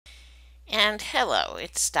And hello,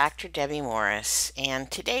 it's Dr. Debbie Morris, and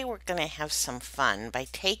today we're going to have some fun by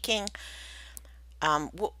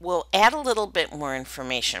we'll add a little bit more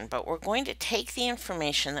information, but we're going to take the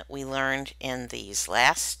information that we learned in these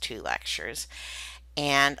last two lectures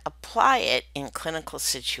and apply it in clinical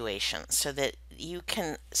situations so that you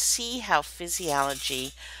can see how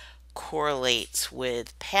physiology correlates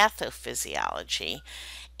with pathophysiology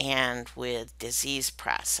and with disease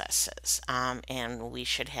processes. And we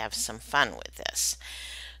should have some fun with this.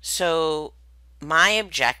 So my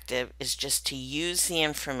objective is just to use the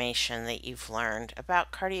information that you've learned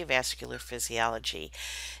about cardiovascular physiology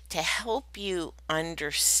to help you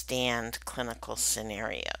understand clinical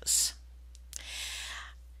scenarios.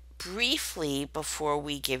 Briefly, before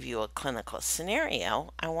we give you a clinical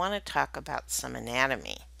scenario, I want to talk about some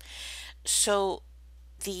anatomy. So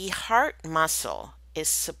the heart muscle is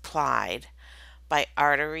supplied by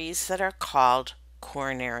arteries that are called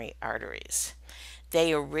coronary arteries.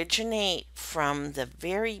 They originate from the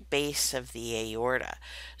very base of the aorta.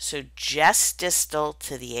 So just distal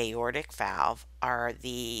to the aortic valve are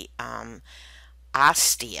the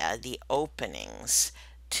ostia, the openings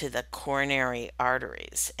to the coronary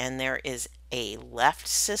arteries. And there is a left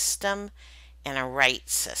system and a right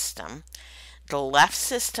system. The left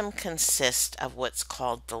system consists of what's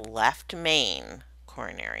called the left main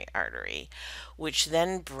coronary artery, which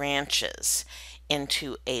then branches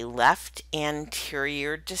into a left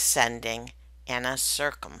anterior descending and a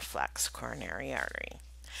circumflex coronary artery.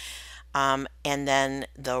 And then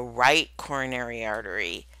the right coronary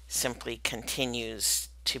artery simply continues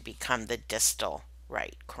to become the distal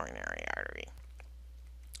right coronary artery.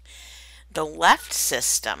 The left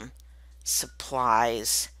system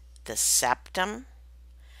supplies the septum,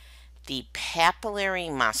 the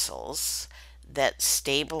papillary muscles that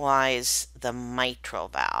stabilize the mitral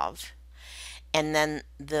valve, and then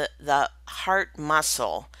the heart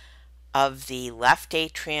muscle of the left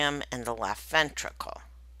atrium and the left ventricle.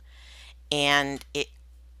 And it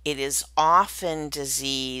is often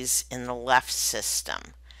disease in the left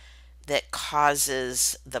system that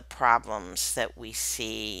causes the problems that we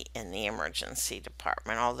see in the emergency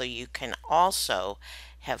department, although you can also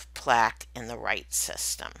have plaque in the right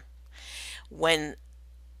system. When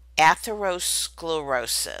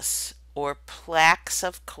atherosclerosis or plaques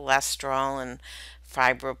of cholesterol and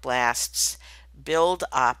fibroblasts build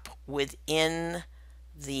up within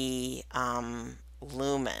the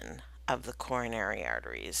lumen of the coronary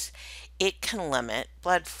arteries, it can limit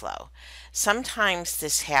blood flow. Sometimes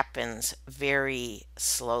this happens very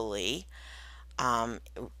slowly,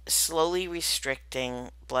 slowly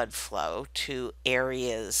restricting blood flow to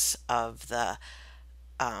areas of the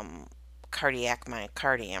cardiac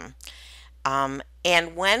myocardium.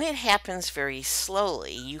 And when it happens very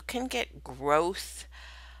slowly, you can get growth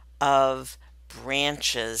of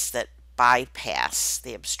branches that bypass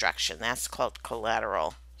the obstruction. That's called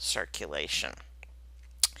collateral circulation.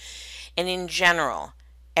 And in general,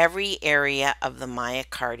 every area of the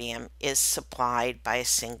myocardium is supplied by a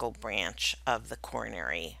single branch of the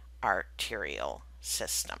coronary arterial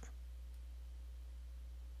system.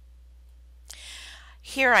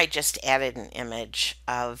 Here I just added an image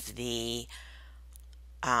of the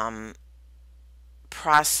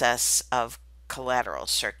process of collateral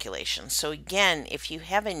circulation. So again, if you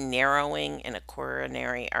have a narrowing in a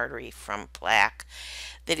coronary artery from plaque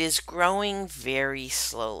that is growing very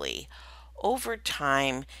slowly, over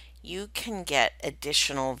time you can get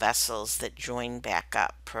additional vessels that join back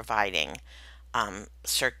up, providing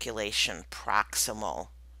circulation proximal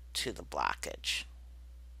to the blockage.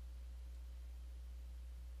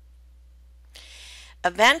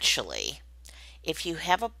 Eventually, if you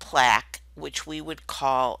have a plaque, which we would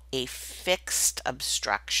call a fixed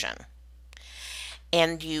obstruction,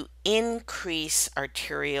 and you increase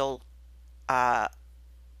arterial or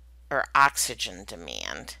oxygen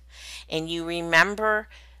demand, and you remember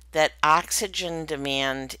that oxygen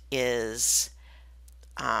demand is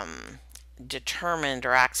determined,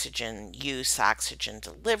 or oxygen use, oxygen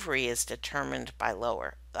delivery is determined by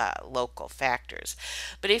local factors.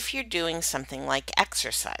 But if you're doing something like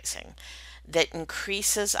exercising that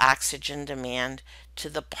increases oxygen demand to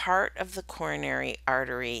the part of the coronary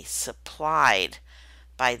artery supplied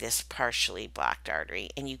by this partially blocked artery,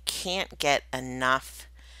 and you can't get enough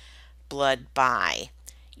blood by,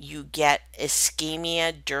 you get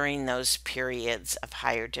ischemia during those periods of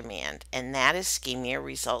higher demand, and that ischemia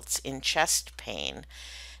results in chest pain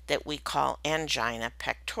that we call angina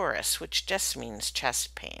pectoris, which just means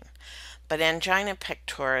chest pain. But angina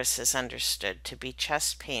pectoris is understood to be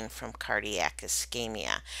chest pain from cardiac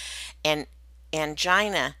ischemia. And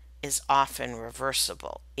angina is often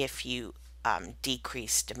reversible. If you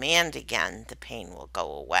decrease demand again, the pain will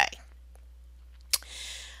go away.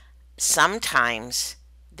 Sometimes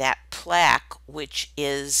that plaque, which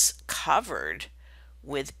is covered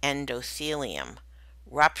with endothelium,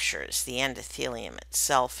 ruptures. The endothelium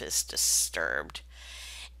itself is disturbed.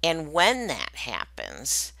 And when that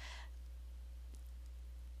happens,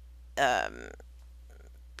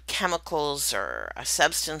 chemicals or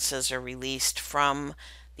substances are released from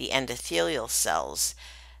the endothelial cells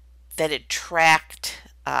that attract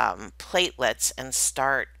platelets and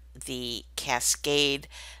start the cascade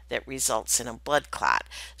that results in a blood clot.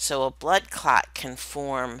 So a blood clot can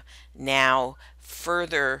form, now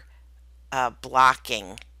further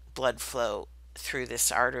blocking blood flow through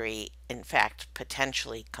this artery, in fact,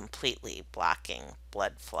 potentially completely blocking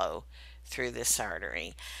blood flow through this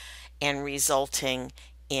artery, and resulting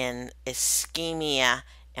in ischemia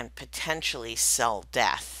and potentially cell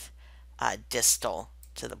death distal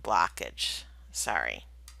to the blockage. Sorry.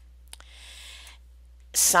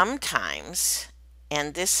 Sometimes,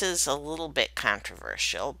 and this is a little bit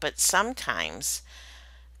controversial, but sometimes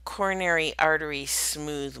coronary artery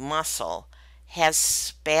smooth muscle has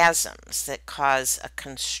spasms that cause a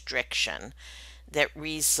constriction that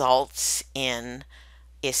results in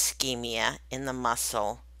ischemia in the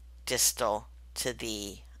muscle distal to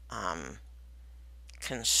the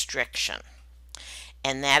constriction.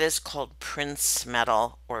 And that is called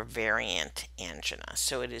Prince-Metal or variant angina.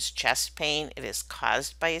 So it is chest pain. It is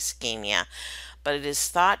caused by ischemia, but it is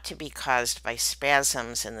thought to be caused by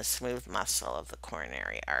spasms in the smooth muscle of the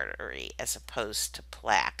coronary artery as opposed to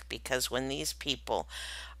plaque, because when these people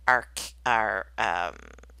are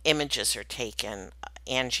images are taken,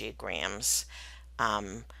 angiograms,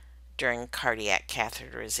 during cardiac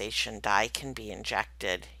catheterization, dye can be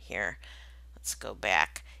injected here. Let's go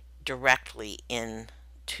back directly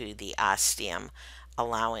into the ostium,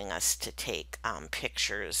 allowing us to take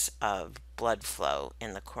pictures of blood flow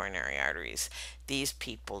in the coronary arteries. These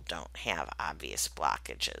people don't have obvious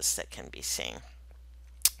blockages that can be seen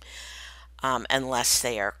unless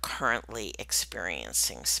they are currently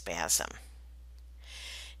experiencing spasm.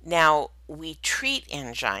 Now, we treat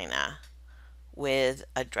angina with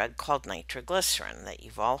a drug called nitroglycerin that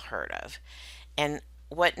you've all heard of. And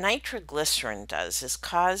what nitroglycerin does is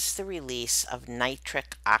cause the release of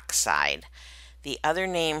nitric oxide. The other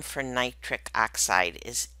name for nitric oxide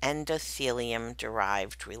is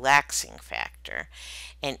endothelium-derived relaxing factor,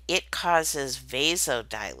 and it causes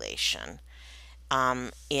vasodilation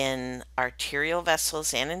in arterial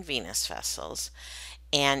vessels and in venous vessels.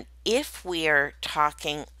 And if we are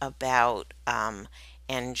talking about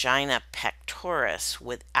angina pectoris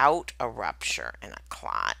without a rupture and a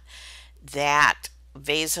clot, that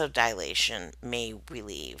vasodilation may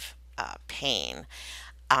relieve pain.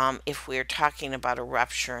 If we're talking about a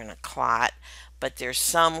rupture and a clot, but there's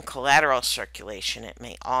some collateral circulation, it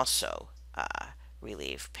may also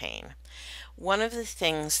relieve pain. One of the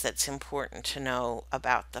things that's important to know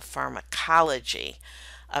about the pharmacology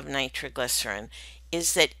of nitroglycerin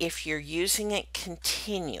is that if you're using it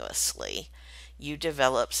continuously, you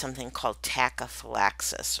develop something called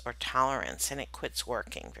tachyphylaxis or tolerance, and it quits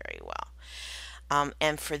working very well.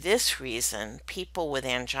 And for this reason, people with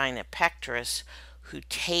angina pectoris who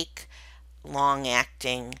take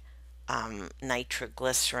long-acting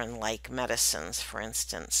nitroglycerin-like medicines, for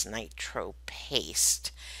instance, nitro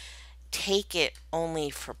paste, take it only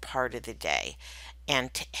for part of the day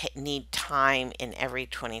and need time in every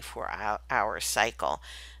 24-hour cycle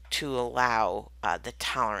to allow the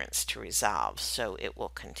tolerance to resolve so it will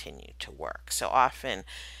continue to work. So often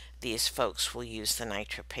these folks will use the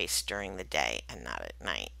nitro paste during the day and not at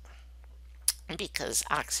night, because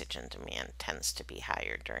oxygen demand tends to be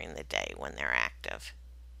higher during the day when they're active.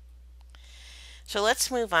 So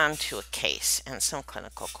let's move on to a case and some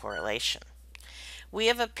clinical correlation. We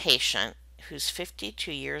have a patient who's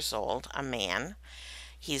 52 years old, a man.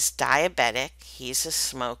 He's diabetic, he's a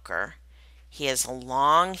smoker, he has a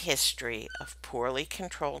long history of poorly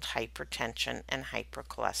controlled hypertension and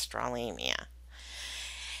hypercholesterolemia.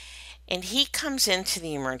 And he comes into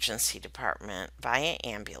the emergency department via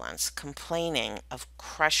ambulance complaining of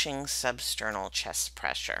crushing substernal chest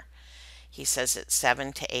pressure. He says it's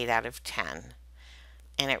 7 to 8 out of 10,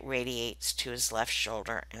 and it radiates to his left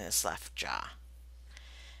shoulder and his left jaw.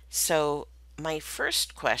 So my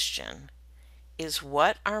first question is,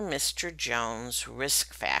 what are Mr. Jones'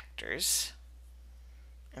 risk factors,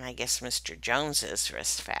 and I guess Mr. Jones's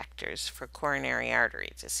risk factors for coronary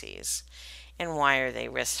artery disease, and why are they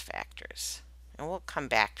risk factors? And we'll come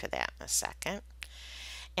back to that in a second.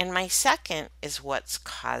 And my second is what's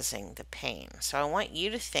causing the pain. So I want you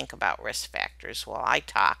to think about risk factors while I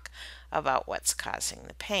talk about what's causing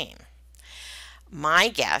the pain. My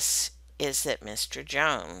guess is that Mr.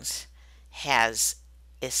 Jones has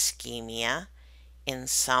ischemia in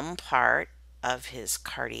some part of his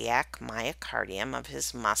cardiac myocardium, of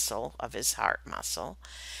his muscle, of his heart muscle,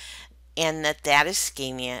 and that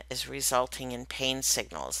ischemia is resulting in pain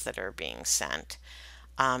signals that are being sent,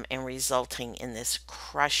 and resulting in this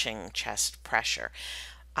crushing chest pressure.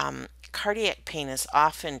 Cardiac pain is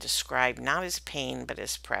often described not as pain but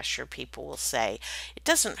as pressure. People will say, it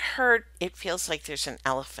doesn't hurt, it feels like there's an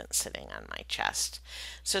elephant sitting on my chest.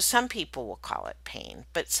 So some people will call it pain,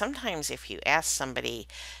 but sometimes if you ask somebody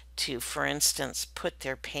to, for instance,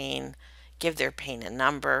 give their pain a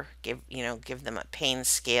number, give them a pain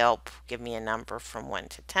scale, give me a number from 1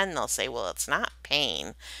 to 10, they'll say, well, it's not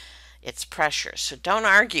pain, it's pressure. So don't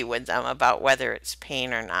argue with them about whether it's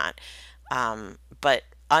pain or not, but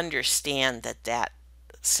understand that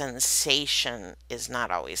sensation is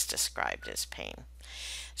not always described as pain.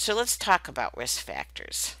 So let's talk about risk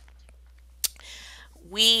factors.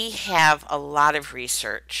 We have a lot of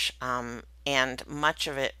research, and much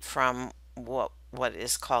of it from what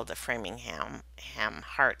is called the Framingham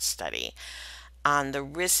Heart Study on the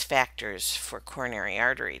risk factors for coronary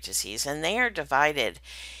artery disease, and they are divided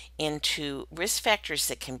into risk factors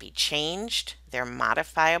that can be changed, they're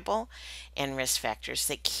modifiable, and risk factors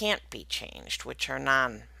that can't be changed, which are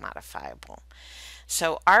non-modifiable.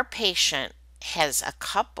 So our patient has a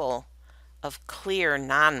couple of clear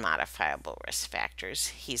non-modifiable risk factors.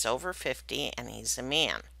 He's over 50 and he's a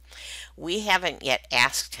man. We haven't yet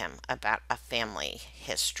asked him about a family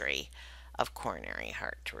history of coronary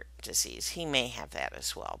heart disease. He may have that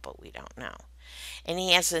as well, but we don't know. And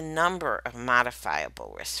he has a number of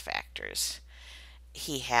modifiable risk factors.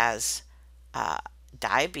 He has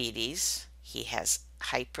diabetes, he has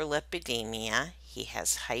hyperlipidemia, he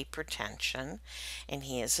has hypertension, and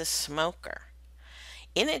he is a smoker.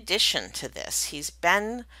 In addition to this, he's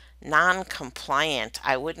been non-compliant.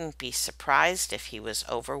 I wouldn't be surprised if he was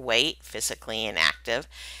overweight, physically inactive,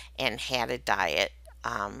 and had a diet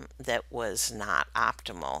that was not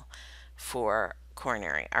optimal for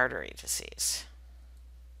coronary artery disease.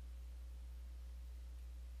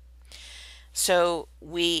 So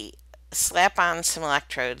we slap on some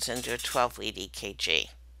electrodes and do a 12-lead EKG,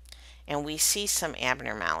 and we see some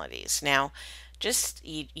abnormalities. Now,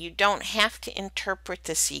 you don't have to interpret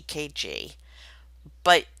this EKG,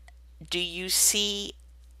 but do you see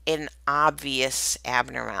an obvious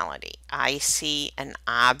abnormality? I see an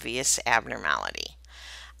obvious abnormality.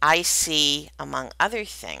 I see, among other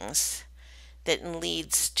things, that in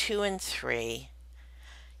leads 2 and 3,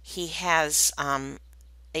 he has a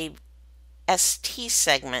ST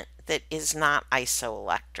segment that is not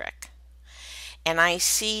isoelectric. And I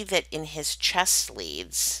see that in his chest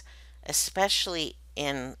leads, especially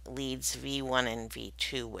in leads V1 and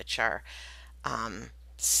V2, which are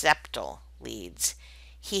septal leads,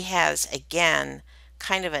 he has, again,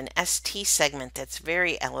 kind of an ST segment that's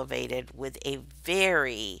very elevated with a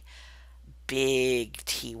very big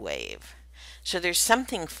T wave. So there's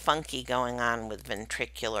something funky going on with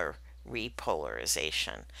ventricular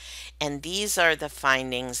repolarization. And these are the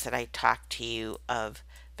findings that I talked to you of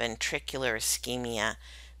ventricular ischemia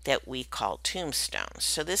that we call tombstones.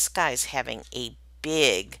 So this guy's having a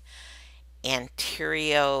big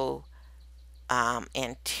anterior and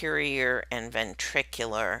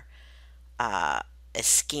ventricular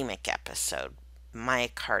ischemic episode,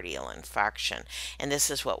 myocardial infarction, and this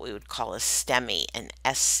is what we would call a STEMI, an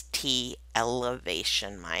ST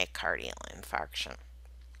elevation myocardial infarction.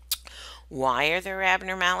 Why are there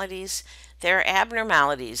abnormalities? There are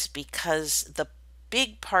abnormalities because the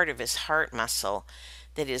big part of his heart muscle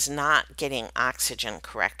that is not getting oxygen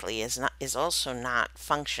correctly is also not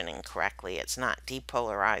functioning correctly. It's not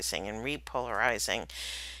depolarizing and repolarizing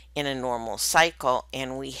in a normal cycle,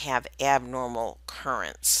 and we have abnormal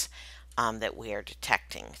currents that we are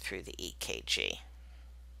detecting through the EKG.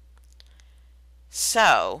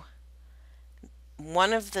 So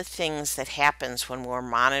one of the things that happens when we're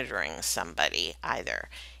monitoring somebody, either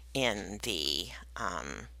in the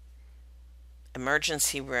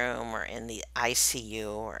emergency room or in the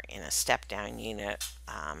ICU or in a step-down unit,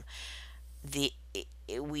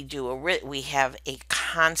 we have a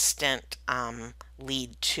constant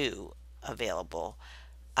lead 2 available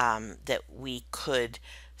that we could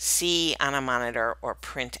see on a monitor or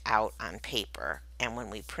print out on paper. And when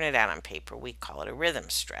we print it out on paper, we call it a rhythm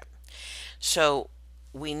strip. So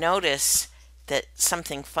we notice that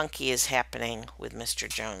something funky is happening with Mr.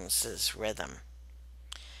 Jones's rhythm.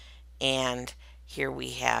 And Here we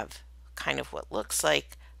have kind of what looks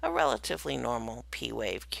like a relatively normal P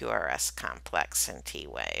wave QRS complex and T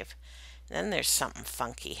wave. Then there's something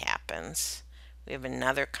funky happens. We have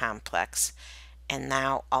another complex, and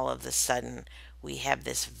now all of a sudden we have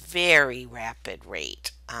this very rapid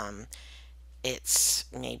rate. It's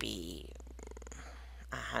maybe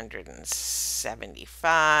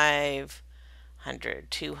 175,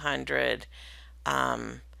 100, 200,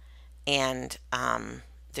 and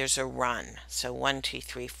there's a run. So 1, 2,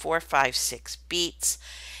 3, 4, 5, 6 beats.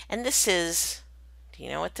 And this is, do you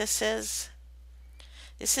know what this is?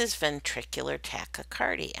 This is ventricular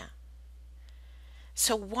tachycardia.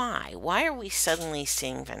 So why? Why are we suddenly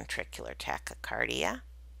seeing ventricular tachycardia?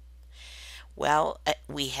 Well,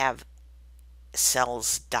 we have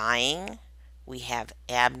cells dying, we have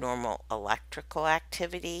abnormal electrical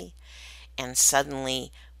activity, and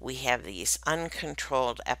suddenly we have these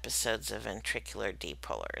uncontrolled episodes of ventricular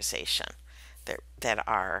depolarization that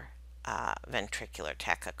are ventricular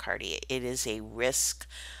tachycardia. It is a risk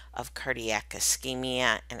of cardiac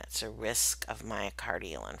ischemia, and it's a risk of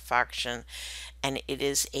myocardial infarction, and it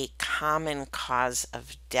is a common cause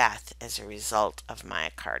of death as a result of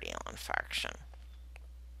myocardial infarction.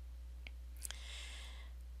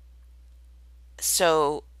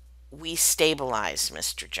 So we stabilize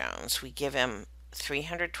Mr. Jones. We give him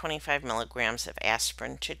 325 milligrams of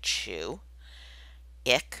aspirin to chew,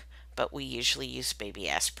 ick, but we usually use baby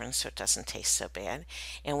aspirin so it doesn't taste so bad.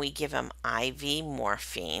 And we give him IV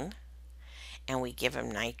morphine, and we give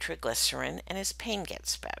him nitroglycerin, and his pain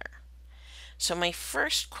gets better. So my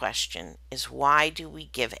first question is, why do we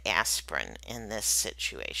give aspirin in this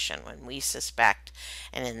situation when we suspect,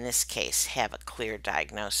 and in this case have a clear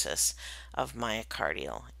diagnosis of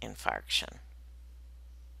myocardial infarction?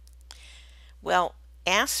 Well,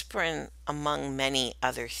 aspirin, among many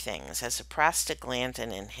other things, as a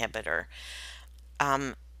prostaglandin inhibitor,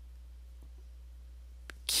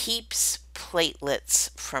 keeps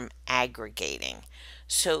platelets from aggregating.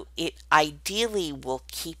 So it ideally will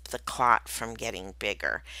keep the clot from getting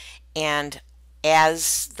bigger. And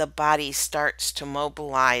as the body starts to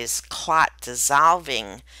mobilize clot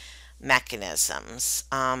dissolving mechanisms,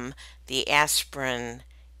 the aspirin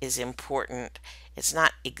is important. It's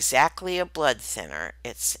not exactly a blood thinner,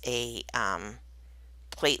 it's a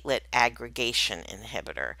platelet aggregation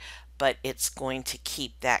inhibitor, but it's going to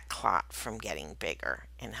keep that clot from getting bigger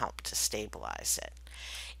and help to stabilize it.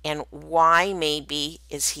 And why maybe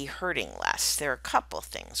is he hurting less? There are a couple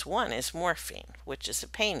things. One is morphine, which is a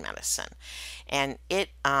pain medicine, and it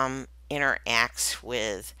interacts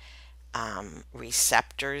with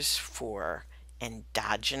receptors for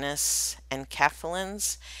endogenous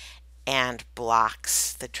enkephalins and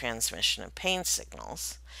blocks the transmission of pain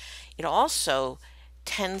signals. It also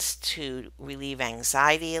tends to relieve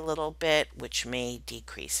anxiety a little bit, which may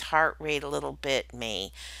decrease heart rate a little bit,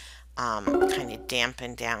 may kind of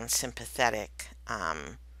dampen down sympathetic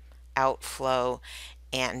outflow,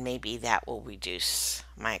 and maybe that will reduce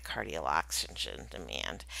myocardial oxygen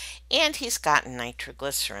demand. And he's gotten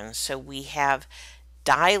nitroglycerin, so we have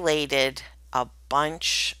dilated a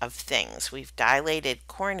bunch of things. We've dilated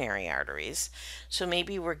coronary arteries, so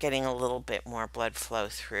maybe we're getting a little bit more blood flow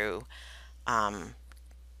through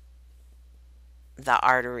the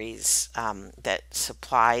arteries that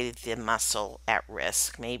supply the muscle at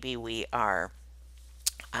risk. Maybe we are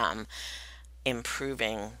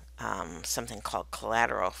improving something called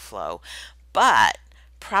collateral flow, but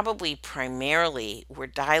probably primarily we're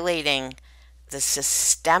dilating the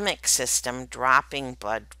systemic system, dropping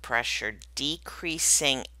blood pressure,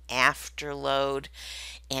 decreasing afterload,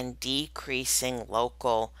 and decreasing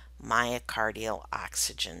local myocardial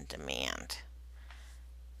oxygen demand.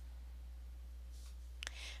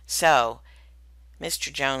 So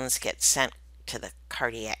Mr. Jones gets sent to the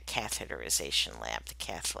cardiac catheterization lab, the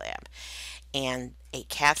cath lab, and a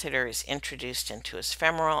catheter is introduced into his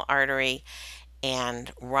femoral artery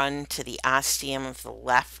and run to the ostium of the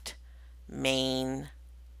left main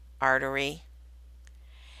artery.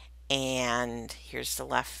 And here's the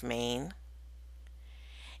left main,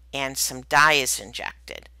 and some dye is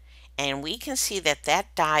injected, and we can see that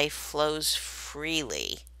that dye flows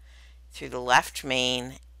freely through the left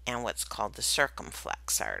main and what's called the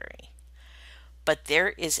circumflex artery. But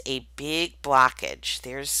there is a big blockage.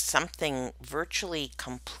 There's something virtually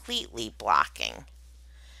completely blocking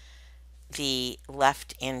the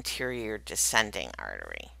left anterior descending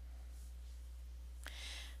artery.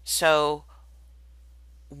 So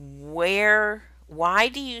why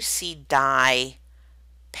do you see dye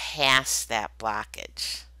past that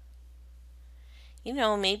blockage?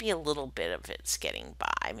 Maybe a little bit of it's getting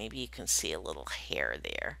by. Maybe you can see a little hair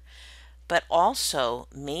there. but also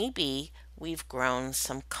maybe we've grown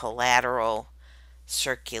some collateral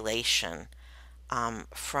circulation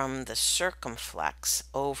from the circumflex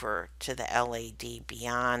over to the LAD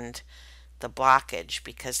beyond the blockage,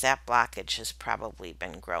 because that blockage has probably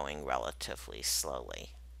been growing relatively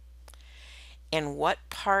slowly. And what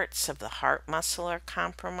parts of the heart muscle are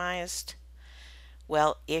compromised?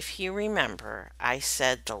 Well, if you remember, I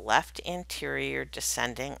said the left anterior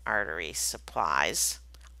descending artery supplies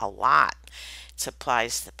a lot. It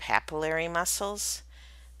supplies the papillary muscles,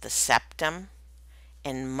 the septum,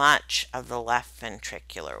 and much of the left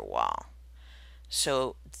ventricular wall.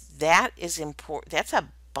 So that is important. That's a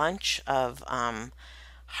bunch of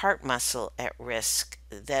heart muscle at risk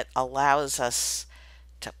that allows us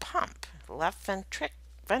to pump. The left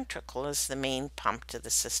ventricle is the main pump to the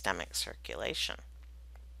systemic circulation.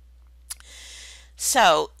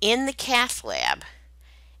 So in the cath lab,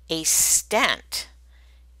 a stent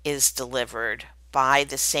is delivered by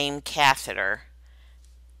the same catheter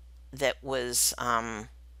that was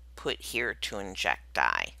put here to inject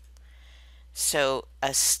dye. So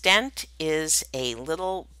a stent is a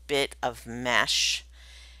little bit of mesh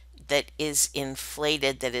that is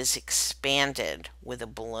inflated, that is expanded with a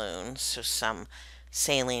balloon, so some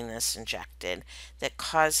saline is injected, that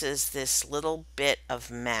causes this little bit of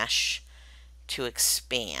mesh to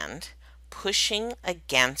expand, pushing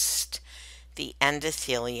against the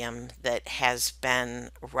endothelium that has been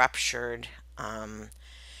ruptured,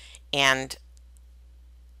 and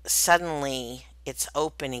suddenly it's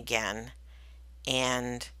open again,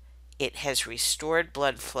 and it has restored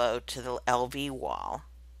blood flow to the LV wall,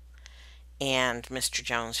 and Mr.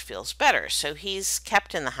 Jones feels better. So he's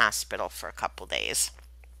kept in the hospital for a couple days.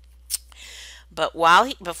 But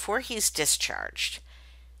before he's discharged,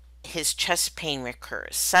 his chest pain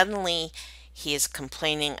recurs. Suddenly, he is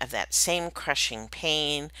complaining of that same crushing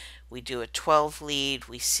pain. We do a 12 lead.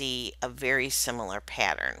 We see a very similar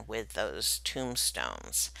pattern with those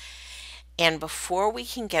tombstones. And before we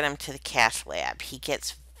can get him to the cath lab, he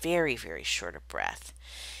gets very, very short of breath.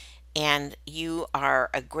 And you are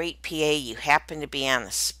a great PA, you happen to be on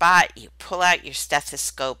the spot, you pull out your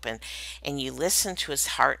stethoscope and you listen to his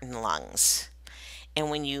heart and lungs. And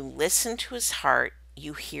when you listen to his heart,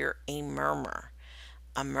 you hear a murmur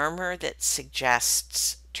that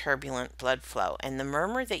suggests turbulent blood flow. And the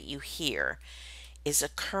murmur that you hear is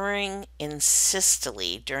occurring in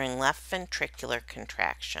systole during left ventricular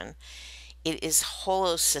contraction. It is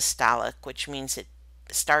holosystolic, which means it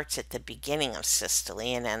starts at the beginning of systole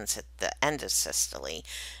and ends at the end of systole,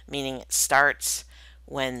 meaning it starts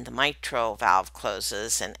when the mitral valve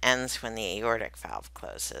closes and ends when the aortic valve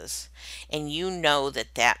closes. And you know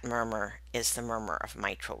that that murmur is the murmur of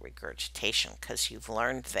mitral regurgitation because you've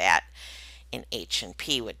learned that in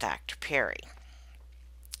H&P with Dr. Perry.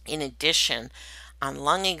 In addition, on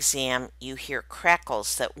lung exam, you hear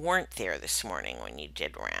crackles that weren't there this morning when you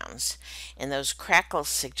did rounds. And those crackles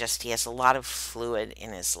suggest he has a lot of fluid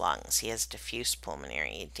in his lungs. He has diffuse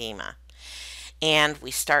pulmonary edema. And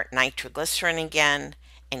we start nitroglycerin again,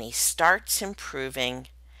 and he starts improving,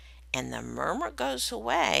 and the murmur goes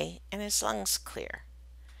away, and his lungs clear.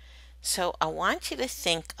 So I want you to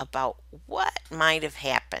think about what might have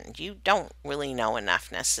happened. You don't really know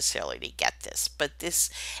enough necessarily to get this, but this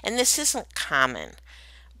isn't common,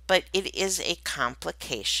 but it is a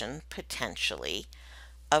complication potentially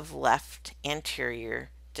of left anterior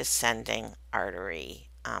descending artery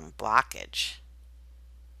blockage.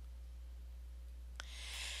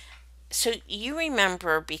 So you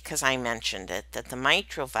remember, because I mentioned it, that the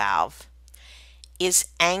mitral valve is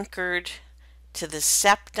anchored to the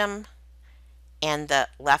septum and the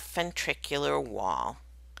left ventricular wall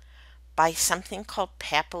by something called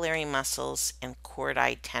papillary muscles and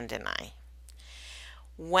chordae tendineae.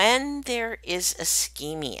 When there is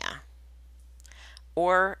ischemia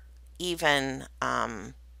or even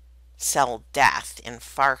cell death,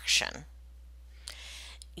 infarction,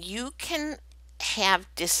 you can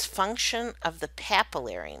have dysfunction of the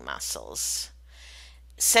papillary muscles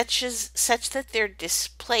such that they're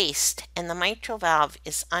displaced and the mitral valve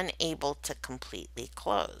is unable to completely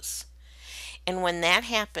close. And when that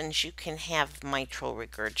happens, you can have mitral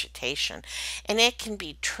regurgitation. And it can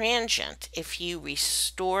be transient if you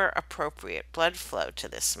restore appropriate blood flow to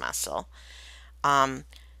this muscle.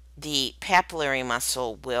 The papillary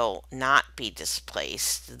muscle will not be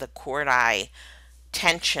displaced. The chordae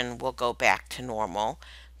tension will go back to normal.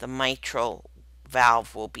 The mitral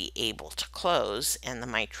valve will be able to close, and the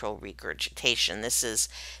mitral regurgitation.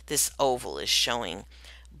 This oval is showing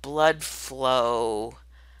blood flow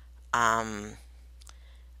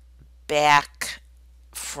back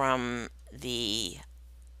from the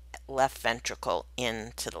left ventricle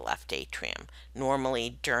into the left atrium.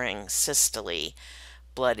 Normally during systole,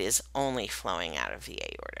 blood is only flowing out of the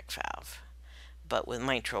aortic valve. But with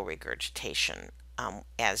mitral regurgitation,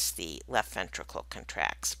 as the left ventricle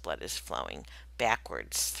contracts, blood is flowing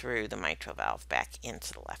backwards through the mitral valve back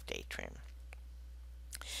into the left atrium.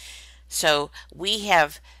 So we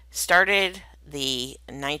have started the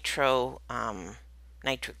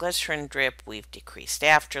nitroglycerin drip. We've decreased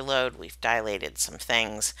afterload. We've dilated some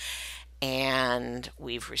things, and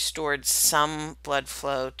we've restored some blood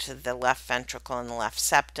flow to the left ventricle and the left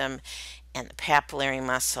septum and the papillary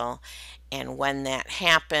muscle. And when that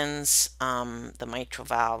happens, the mitral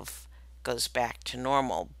valve goes back to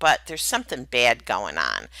normal. But there's something bad going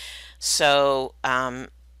on. So and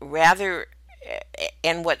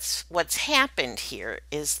what's happened here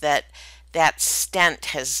is that stent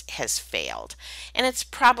has failed, and it's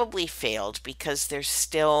probably failed because there's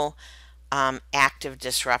still active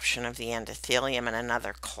disruption of the endothelium and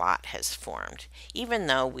another clot has formed, even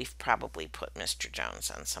though we've probably put Mr. Jones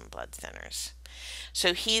on some blood thinners.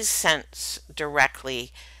 So he's sent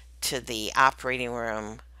directly to the operating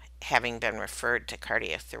room, having been referred to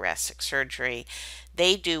cardiothoracic surgery.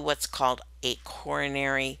 They do what's called a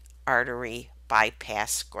coronary artery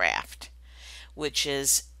bypass graft, which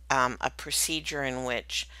is a procedure in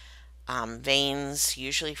which veins,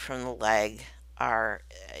 usually from the leg, are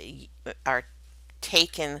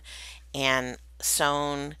taken and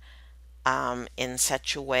sewn in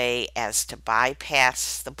such a way as to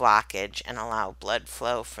bypass the blockage and allow blood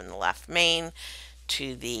flow from the left main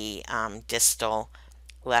to the distal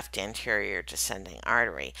left anterior descending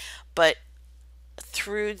artery. But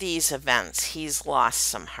through these events, he's lost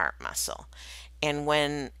some heart muscle.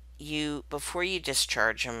 And before you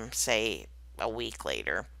discharge him, say a week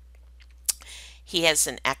later, he has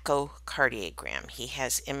an echocardiogram. He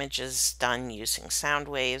has images done using sound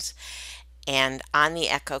waves, and on the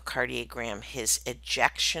echocardiogram, his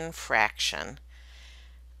ejection fraction,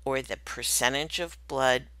 or the percentage of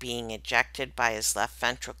blood being ejected by his left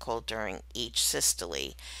ventricle during each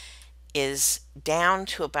systole, is down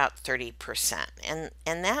to about 30%. And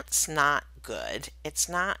that's not good. It's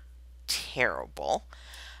not terrible.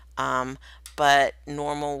 But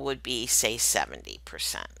normal would be, say, 70%.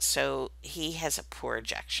 So he has a poor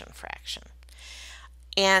ejection fraction.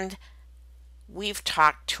 And we've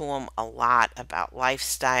talked to him a lot about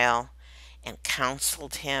lifestyle and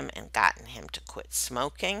counseled him and gotten him to quit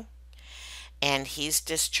smoking. And he's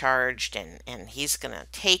discharged, and he's going to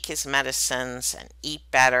take his medicines and eat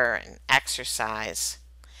better and exercise.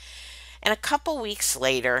 And a couple weeks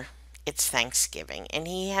later, it's Thanksgiving, and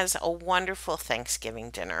he has a wonderful Thanksgiving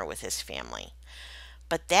dinner with his family.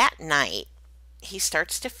 But that night, he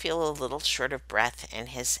starts to feel a little short of breath, and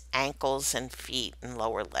his ankles and feet and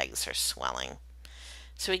lower legs are swelling.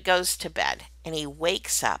 So he goes to bed, and he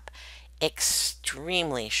wakes up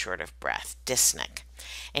extremely short of breath, dyspneic,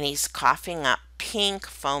 and he's coughing up pink,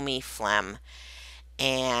 foamy phlegm.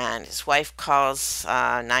 And his wife calls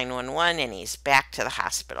 911, and he's back to the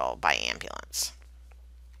hospital by ambulance.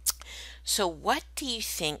 So what do you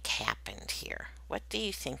think happened here? What do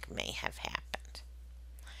you think may have happened?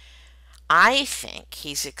 I think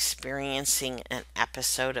he's experiencing an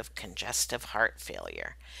episode of congestive heart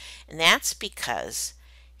failure. And that's because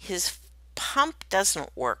his pump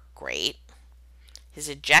doesn't work great. His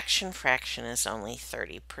ejection fraction is only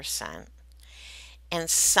 30%. And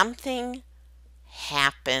something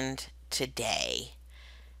happened today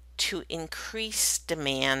to increase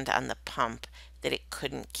demand on the pump that it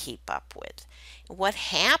couldn't keep up with. What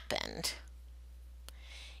happened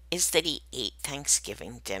is that he ate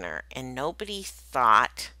Thanksgiving dinner, and nobody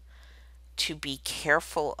thought to be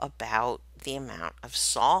careful about the amount of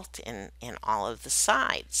salt in all of the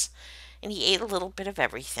sides. And he ate a little bit of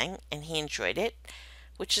everything, and he enjoyed it,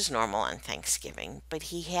 which is normal on Thanksgiving, but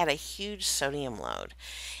he had a huge sodium load.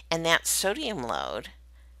 And that sodium load,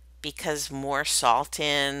 because more salt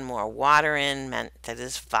in, more water in, meant that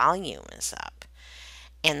his volume is up.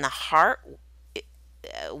 And the heart,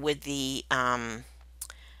 with the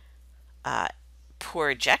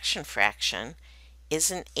poor ejection fraction,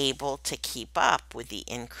 isn't able to keep up with the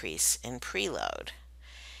increase in preload.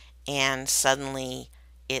 And suddenly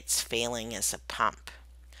it's failing as a pump.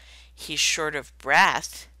 He's short of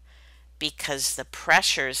breath because the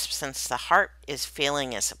pressures, since the heart is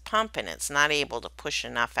failing as a pump and it's not able to push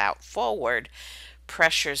enough out forward,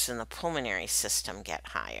 pressures in the pulmonary system get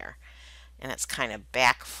higher. And it's kind of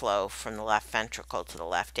backflow from the left ventricle to the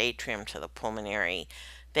left atrium to the pulmonary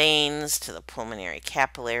veins to the pulmonary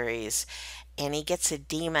capillaries, and he gets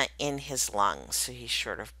edema in his lungs, so he's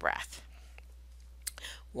short of breath.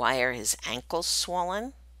 Why are his ankles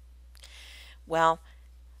swollen? Well,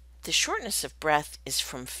 the shortness of breath is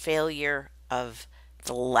from failure of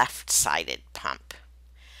the left-sided pump.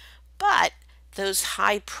 But those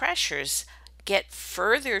high pressures get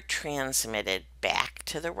further transmitted back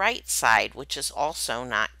to the right side, which is also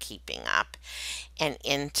not keeping up, and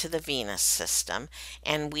into the venous system.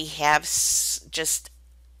 And we have just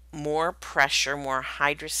more pressure, more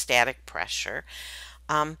hydrostatic pressure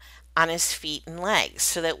um, on his feet and legs,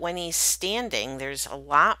 so that when he's standing, there's a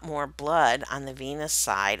lot more blood on the venous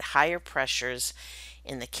side, higher pressures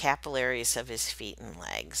in the capillaries of his feet and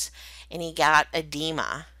legs, and he got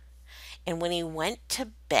edema. And when he went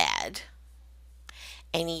to bed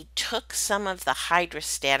and he took some of the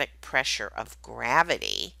hydrostatic pressure of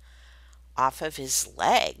gravity off of his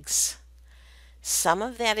legs, some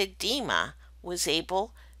of that edema was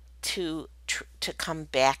able to come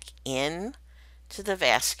back in to the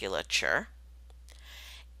vasculature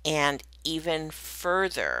and even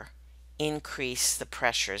further increase the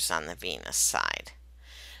pressures on the venous side.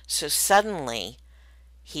 So suddenly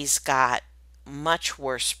he's got much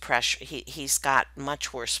worse pressure. He's got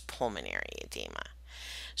much worse pulmonary edema.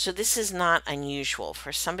 So this is not unusual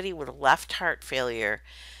for somebody with left heart failure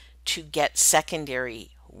to get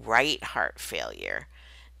secondary right heart failure.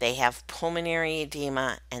 They have pulmonary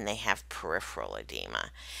edema and they have peripheral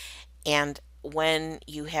edema. And when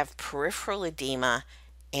you have peripheral edema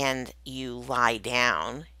and you lie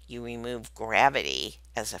down, you remove gravity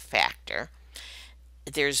as a factor,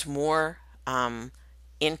 there's more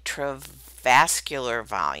intravascular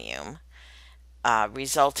volume,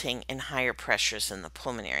 resulting in higher pressures in the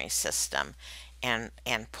pulmonary system and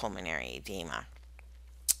pulmonary edema.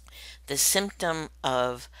 The symptom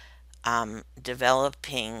of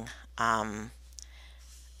developing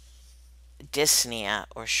dyspnea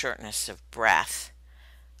or shortness of breath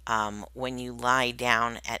when you lie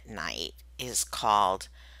down at night is called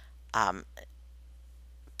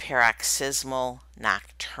paroxysmal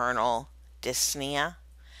nocturnal dyspnea,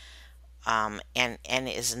 and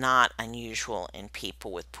is not unusual in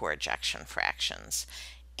people with poor ejection fractions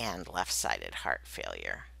and left-sided heart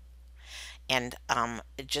failure. And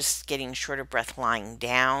just getting short of breath lying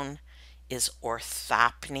down is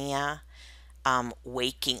orthopnea.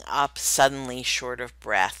 Waking up suddenly short of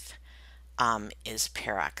breath is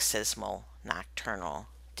paroxysmal nocturnal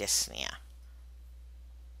dyspnea.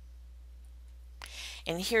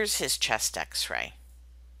 And here's his chest x-ray.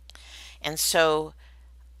 And so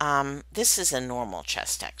this is a normal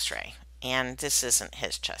chest x-ray. And this isn't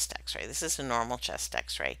his chest x-ray. This is a normal chest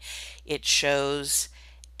x-ray. It shows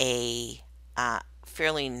a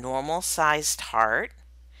fairly normal sized heart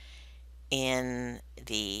in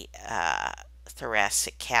the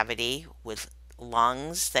thoracic cavity with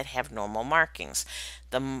lungs that have normal markings.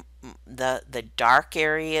 The dark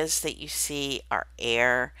areas that you see are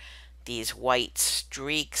air. These white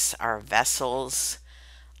streaks are vessels.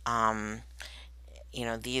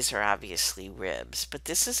 These are obviously ribs, but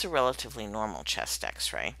this is a relatively normal chest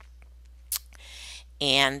x-ray.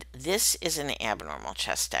 And this is an abnormal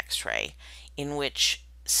chest x-ray in which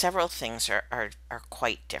several things are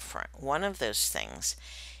quite different. One of those things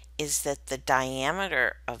is that the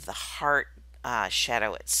diameter of the heart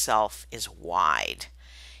shadow itself is wide,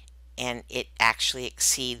 and it actually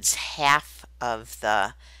exceeds half of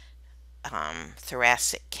the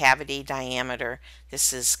thoracic cavity diameter.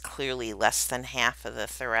 This is clearly less than half of the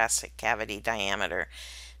thoracic cavity diameter.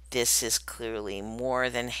 This is clearly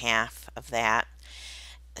more than half of that.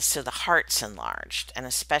 So the heart's enlarged, and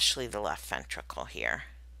especially the left ventricle here.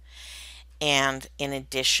 And in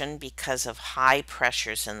addition, because of high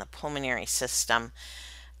pressures in the pulmonary system,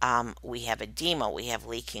 we have edema, we have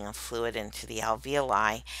leaking of fluid into the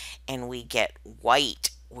alveoli, and we get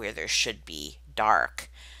white where there should be dark.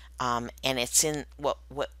 And it's in what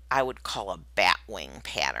I would call a bat wing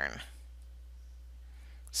pattern.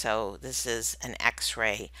 So this is an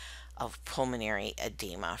x-ray of pulmonary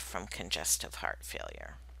edema from congestive heart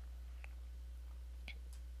failure.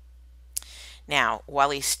 Now,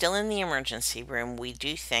 while he's still in the emergency room, we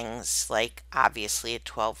do things like obviously a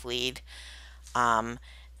 12 lead, and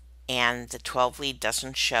the 12 lead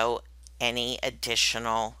doesn't show any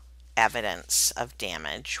additional evidence of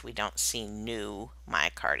damage. We don't see new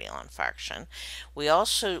myocardial infarction. We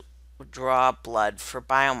also draw blood for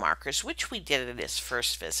biomarkers, which we did at his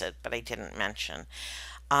first visit, but I didn't mention.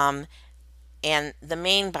 And the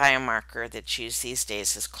main biomarker that's used these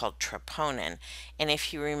days is called troponin. And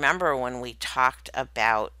if you remember when we talked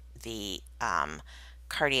about the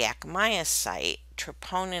cardiac myocyte,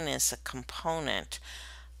 troponin is a component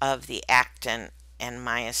of the actin and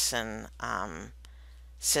myosin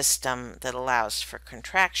system that allows for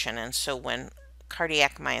contraction. And so when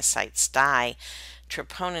cardiac myocytes die,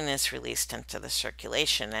 troponin is released into the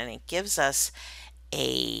circulation, and it gives us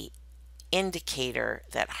a indicator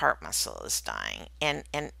that heart muscle is dying,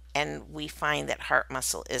 and we find that heart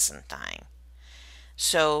muscle isn't dying.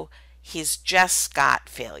 So he's just got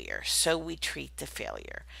failure, so we treat the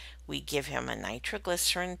failure. We give him a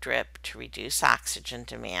nitroglycerin drip to reduce oxygen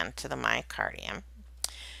demand to the myocardium.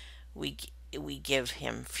 We we give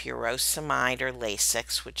him furosemide or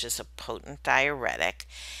Lasix, which is a potent diuretic.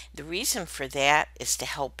 The reason for that is to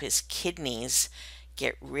help his kidneys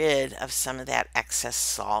get rid of some of that excess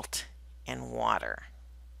salt and water.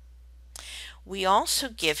 We also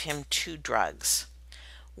give him two drugs.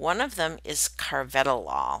 One of them is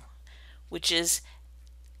carvedilol, which is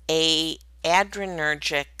a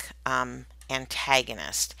adrenergic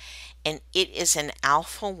antagonist, and it is an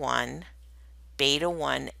alpha 1, beta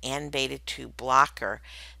 1, and beta 2 blocker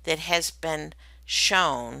that has been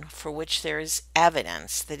shown, for which there is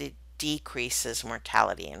evidence that it decreases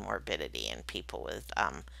mortality and morbidity in people with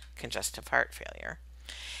congestive heart failure.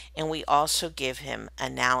 And we also give him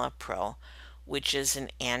enalapril, which is an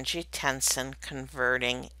angiotensin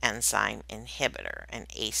converting enzyme inhibitor, an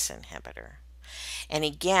ACE inhibitor. And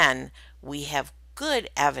again, we have good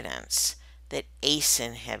evidence that ACE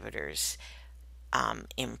inhibitors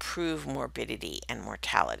improve morbidity and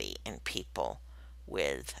mortality in people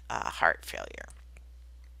with heart failure.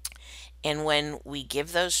 And when we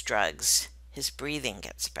give those drugs, his breathing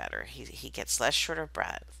gets better. He gets less short of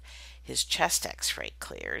breath. His chest x-ray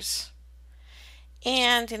clears.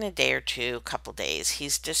 And in a day or two, a couple days,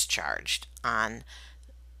 he's discharged on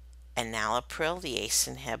enalapril, the ACE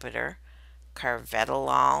inhibitor,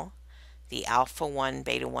 carvedilol, the alpha 1,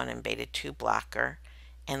 beta 1, and beta 2 blocker,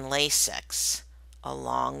 and Lasix,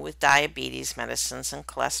 along with diabetes medicines and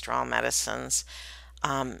cholesterol medicines,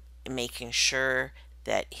 making sure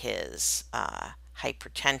that his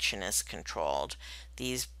hypertension is controlled.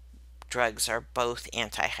 These drugs are both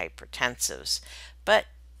antihypertensives, but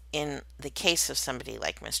in the case of somebody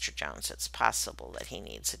like Mr. Jones, it's possible that he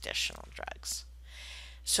needs additional drugs.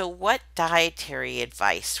 So what dietary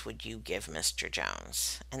advice would you give Mr.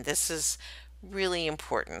 Jones? And this is really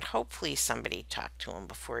important. Hopefully somebody talked to him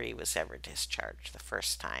before he was ever discharged the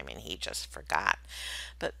first time and he just forgot.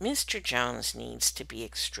 But Mr. Jones needs to be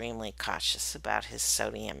extremely cautious about his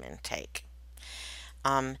sodium intake.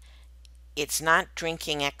 It's not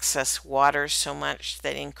drinking excess water so much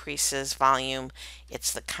that increases volume.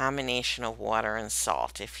 It's the combination of water and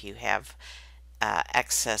salt. If you have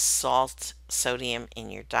excess salt, sodium in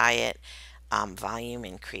your diet, volume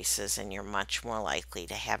increases and you're much more likely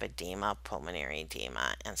to have edema, pulmonary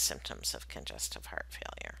edema, and symptoms of congestive heart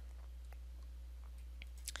failure.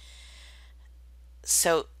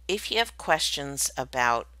 So if you have questions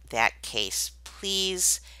about that case,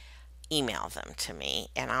 please email them to me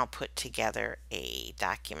and I'll put together a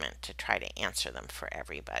document to try to answer them for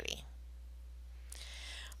everybody.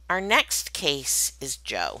 Our next case is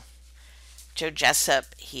Joe. Joe Jessup.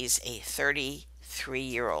 He's a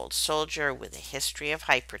 33-year-old soldier with a history of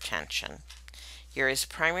hypertension. You're his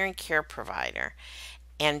primary care provider,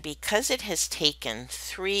 and because it has taken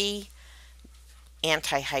 3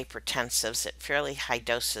 antihypertensives at fairly high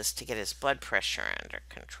doses to get his blood pressure under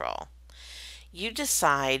control, you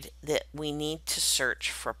decide that we need to search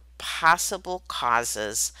for possible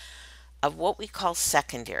causes of what we call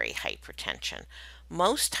secondary hypertension.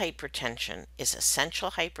 Most hypertension is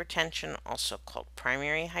essential hypertension, also called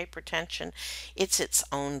primary hypertension. It's its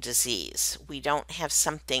own disease. We don't have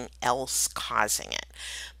something else causing it.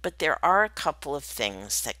 But there are a couple of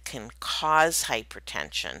things that can cause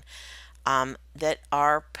hypertension that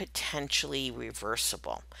are potentially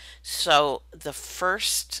reversible. So the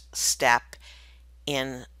first step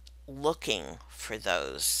in looking for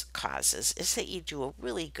those causes is that you do a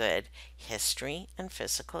really good history and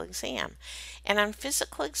physical exam. And on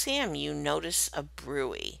physical exam, you notice a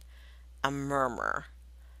bruit, a murmur,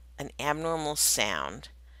 an abnormal sound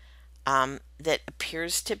that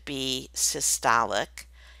appears to be systolic,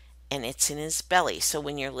 and it's in his belly. So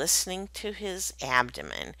when you're listening to his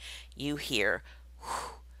abdomen, you hear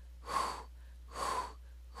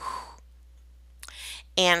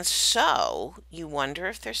and so you wonder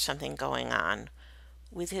if there's something going on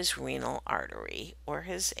with his renal artery or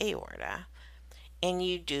his aorta, and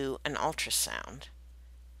you do an ultrasound.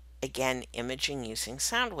 Again, imaging using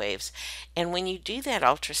sound waves. And when you do that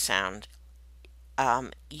ultrasound,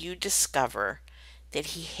 you discover that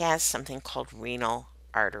he has something called renal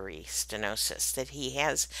artery stenosis, that he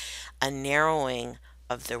has a narrowing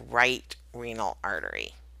of the right renal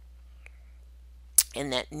artery.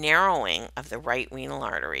 And that narrowing of the right renal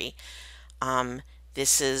artery,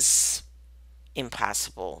 this is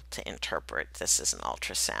impossible to interpret. This is an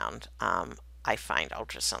ultrasound. I find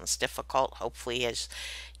ultrasounds difficult. Hopefully, as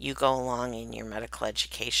you go along in your medical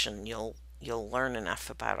education, you'll learn enough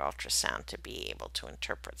about ultrasound to be able to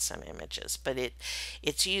interpret some images. But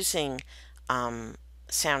it's using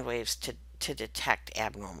sound waves to detect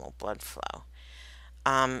abnormal blood flow.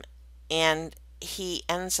 Um, and he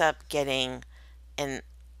ends up getting an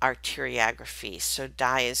arteriography, so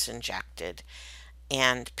dye is injected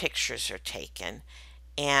and pictures are taken.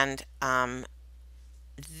 And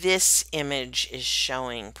this image is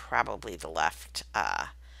showing probably the left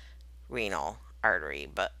renal artery,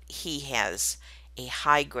 but he has a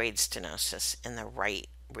high grade stenosis in the right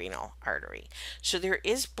renal artery. So there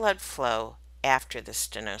is blood flow after the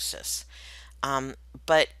stenosis,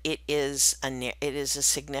 but it is a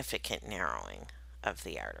significant narrowing of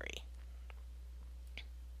the artery.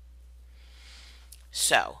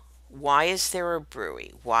 So why is there a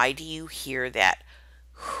bruit? Why do you hear that?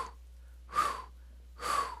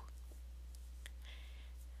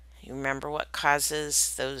 You remember what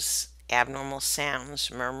causes those abnormal sounds,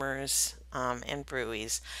 murmurs, and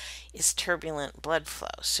bruits is turbulent blood flow.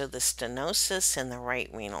 So the stenosis in the right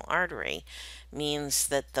renal artery means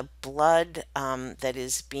that the blood that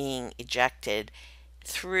is being ejected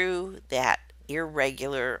through that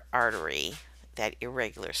irregular artery, that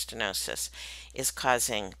irregular stenosis, is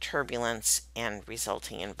causing turbulence and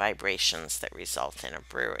resulting in vibrations that result in a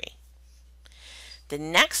bruit. The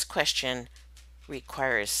next question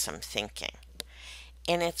requires some thinking.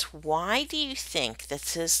 And it's, why do you think that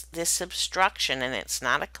this obstruction, and it's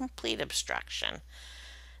not a complete obstruction,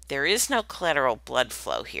 there is no collateral blood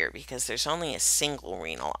flow here because there's only a single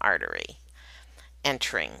renal artery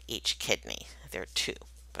entering each kidney. There are two,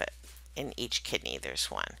 but in each kidney there's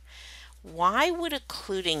one. Why would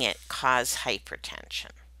occluding it cause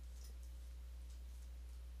hypertension?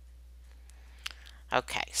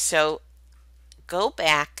 Okay, so go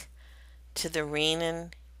back to the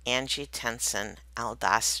renin, angiotensin,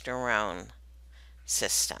 aldosterone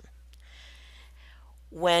system.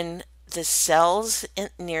 When the cells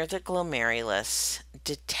near the glomerulus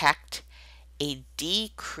detect a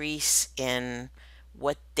decrease in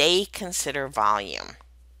what they consider volume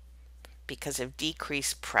because of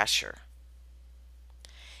decreased pressure,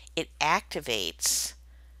 it activates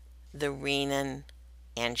the renin,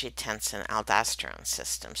 angiotensin, aldosterone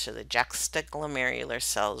system. So the juxtaglomerular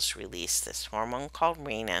cells release this hormone called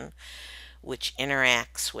renin, which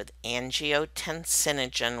interacts with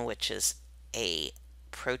angiotensinogen, which is a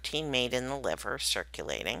protein made in the liver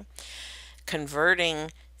circulating,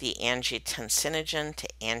 converting the angiotensinogen to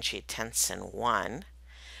angiotensin 1,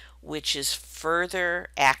 which is further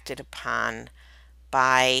acted upon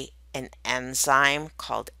by an enzyme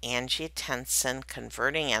called angiotensin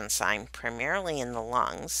converting enzyme, primarily in the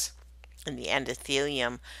lungs, in the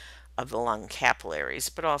endothelium of the lung capillaries,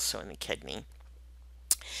 but also in the kidney.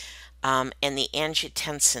 And the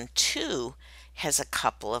angiotensin 2 has a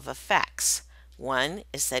couple of effects. One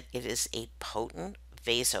is that it is a potent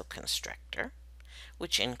vasoconstrictor,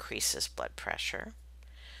 which increases blood pressure.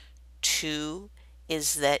 Two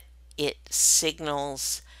is that it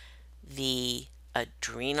signals the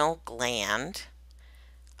adrenal gland,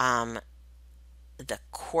 the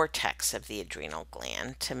cortex of the adrenal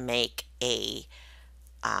gland, to make a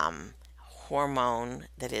hormone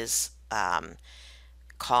that is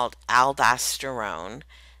called aldosterone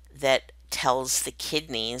that tells the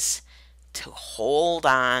kidneys to hold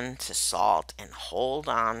on to salt and hold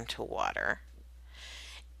on to water.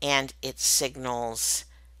 And it signals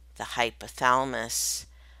the hypothalamus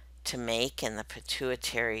to make and the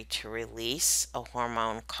pituitary to release a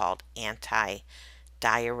hormone called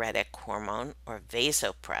antidiuretic hormone or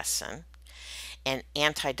vasopressin. And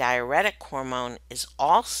antidiuretic hormone is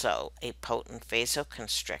also a potent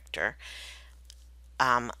vasoconstrictor,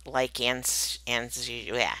 like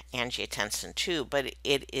angiotensin 2, but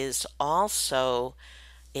it is also,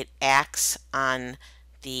 it acts on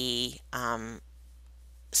the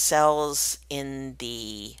cells in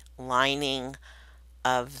the lining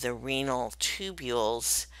of the renal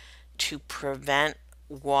tubules to prevent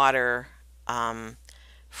water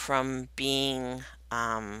from being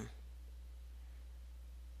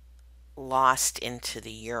lost into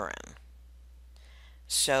the urine.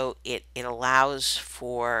 So it allows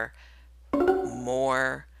for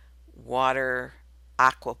more water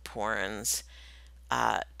aquaporins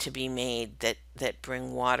to be made that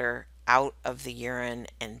bring water out of the urine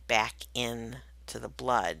and back in to the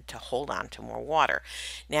blood to hold on to more water.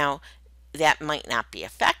 Now, that might not be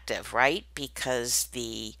effective, right? Because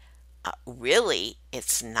really,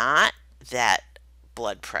 it's not that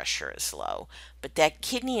blood pressure is low, but that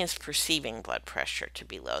kidney is perceiving blood pressure to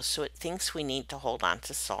be low, so it thinks we need to hold on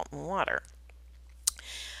to salt and water.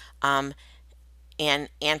 An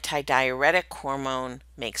antidiuretic hormone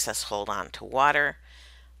makes us hold on to water.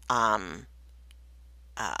 Um,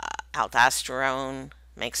 Aldosterone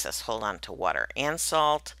makes us hold on to water and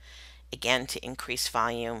salt, again to increase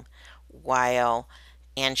volume, while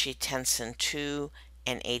angiotensin 2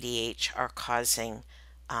 and ADH are causing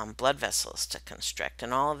blood vessels to constrict,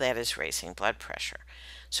 and all of that is raising blood pressure.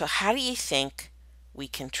 So how do you think we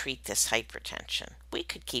can treat this hypertension? We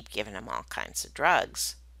could keep giving them all kinds of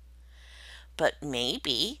drugs, but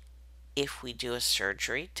maybe if we do a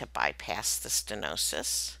surgery to bypass the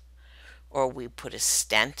stenosis, or we put a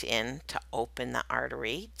stent in to open the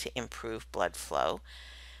artery to improve blood flow,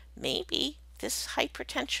 maybe this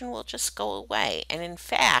hypertension will just go away. And in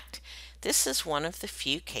fact, this is one of the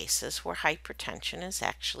few cases where hypertension is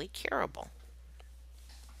actually curable.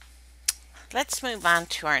 Let's move on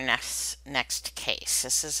to our next case.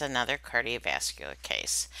 This is another cardiovascular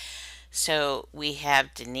case. So we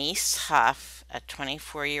have Denise Huff, a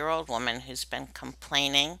 24-year-old woman who's been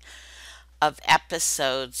complaining of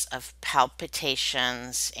episodes of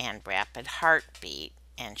palpitations and rapid heartbeat,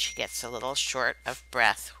 and she gets a little short of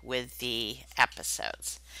breath with the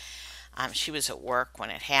episodes. She was at work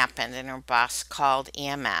when it happened, and her boss called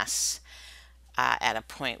EMS at a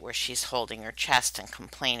point where she's holding her chest and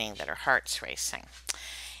complaining that her heart's racing.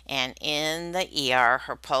 And in the ER,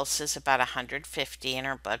 her pulse is about 150 and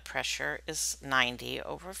her blood pressure is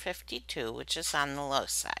 90/52, which is on the low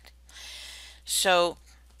side. So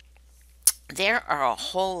there are a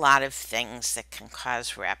whole lot of things that can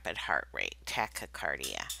cause rapid heart rate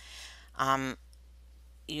tachycardia.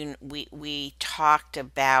 We talked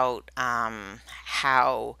about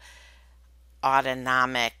how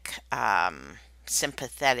autonomic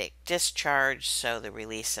sympathetic discharge, so the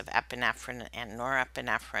release of epinephrine and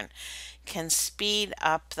norepinephrine, can speed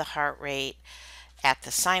up the heart rate at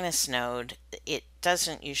the sinus node. It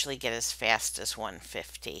doesn't usually get as fast as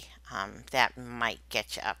 150. That might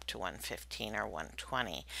get you up to 115 or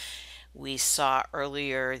 120. We saw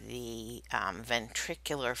earlier the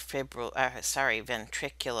ventricular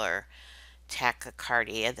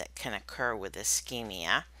tachycardia that can occur with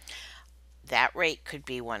ischemia. That rate could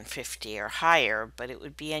be 150 or higher, but it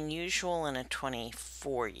would be unusual in a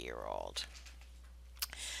 24-year-old.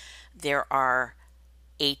 There are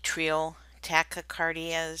atrial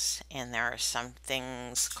tachycardias, and there are some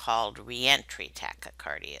things called reentry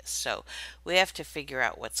tachycardias. So we have to figure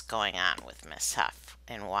out what's going on with Miss Huff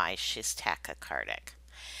and why she's tachycardic.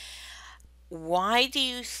 Why do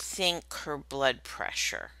you think her blood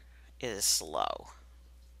pressure is low?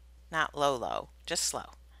 Not low, just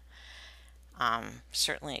low.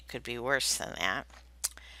 Certainly it could be worse than that.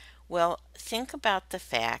 Well, think about the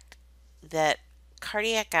fact that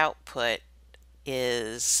cardiac output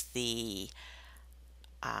is the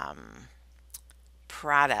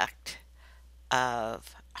product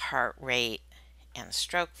of heart rate and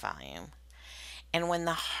stroke volume. And when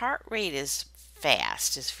the heart rate is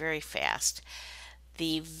very fast,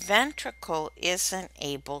 the ventricle isn't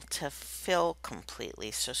able to fill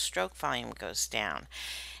completely, so stroke volume goes down.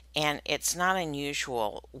 And it's not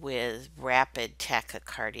unusual with rapid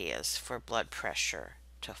tachycardias for blood pressure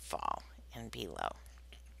to fall and be low.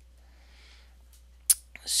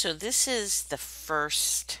 So this is the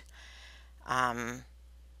first 12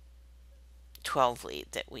 lead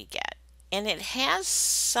that we get. And it has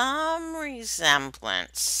some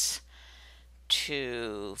resemblance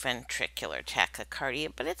to ventricular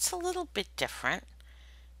tachycardia, but it's a little bit different.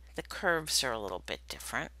 The curves are a little bit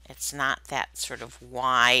different. It's not that sort of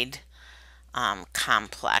wide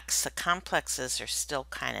complex. The complexes are still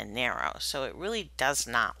kind of narrow, so it really does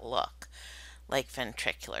not look like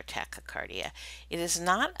ventricular tachycardia. It is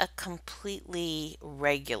not a completely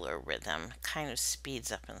regular rhythm. It kind of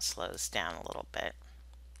speeds up and slows down a little bit.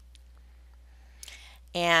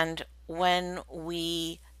 And when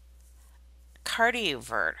we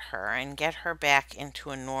cardiovert her and get her back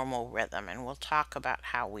into a normal rhythm, and we'll talk about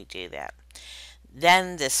how we do that,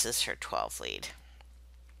 then this is her 12 lead.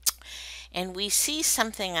 And we see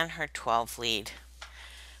something on her 12 lead,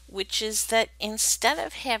 which is that instead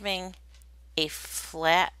of having a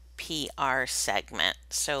flat PR segment,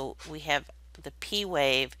 so we have the P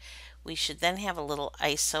wave, we should then have a little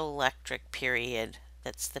isoelectric period,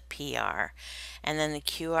 that's the PR, and then the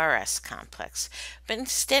QRS complex. But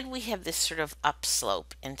instead we have this sort of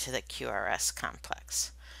upslope into the QRS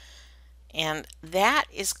complex. And that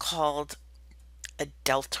is called a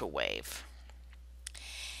delta wave.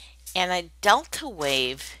 And a delta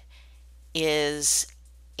wave is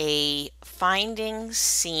a finding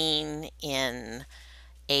seen in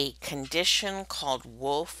a condition called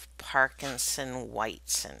Wolff-Parkinson-White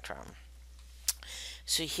syndrome.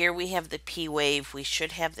 So here we have the P wave. We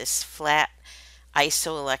should have this flat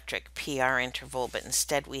isoelectric PR interval, but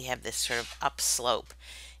instead we have this sort of upslope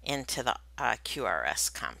into the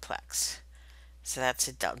QRS complex. So that's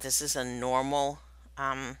this is a normal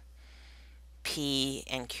P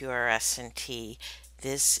and QRS and T.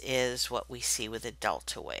 This is what we see with a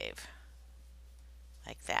delta wave,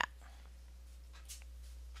 like that.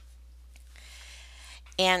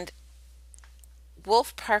 And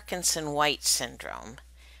Wolff-Parkinson-White syndrome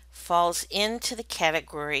falls into the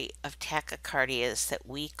category of tachycardias that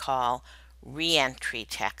we call reentry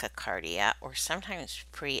tachycardia, or sometimes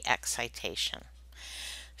pre-excitation.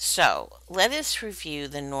 So let us review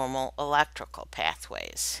the normal electrical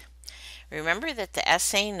pathways. Remember that the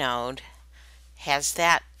SA node has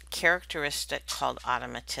that characteristic called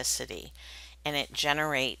automaticity, and it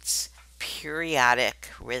generates periodic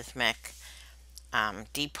rhythmic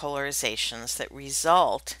depolarizations that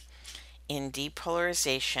result in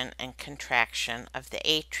depolarization and contraction of the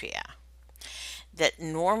atria. That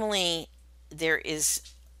normally there is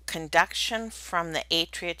conduction from the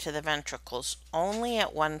atria to the ventricles only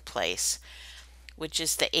at one place, which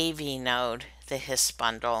is the AV node, the His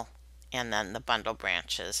bundle, and then the bundle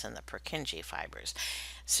branches and the Purkinje fibers.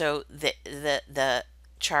 So the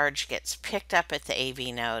charge gets picked up at the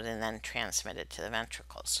AV node and then transmitted to the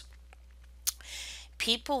ventricles.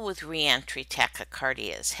 People with reentry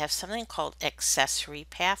tachycardias have something called accessory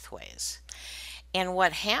pathways. And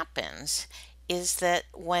what happens is that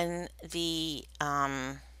when the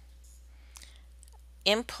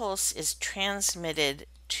impulse is transmitted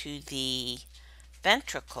to the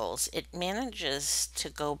ventricles, it manages to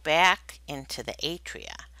go back into the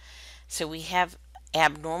atria. So we have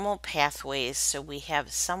abnormal pathways, so we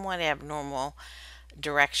have somewhat abnormal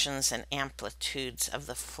directions and amplitudes of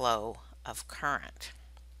the flow of current.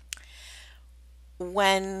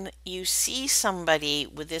 When you see somebody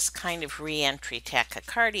with this kind of reentry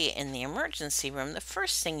tachycardia in the emergency room, the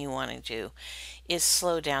first thing you want to do is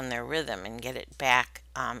slow down their rhythm and get it back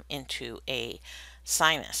into a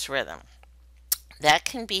sinus rhythm. That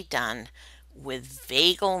can be done with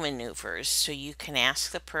vagal maneuvers, so you can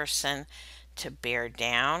ask the person to bear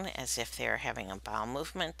down as if they're having a bowel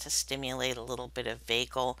movement to stimulate a little bit of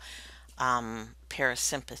vagal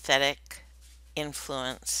parasympathetic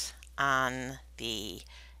influence on the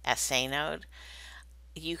SA node.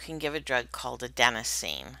 You can give a drug called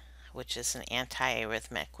adenosine, which is an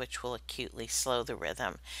antiarrhythmic, which will acutely slow the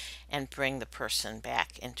rhythm and bring the person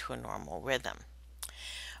back into a normal rhythm.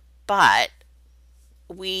 But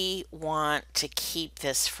we want to keep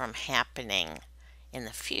this from happening in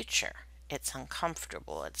the future. It's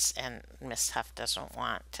uncomfortable, and Miss Huff doesn't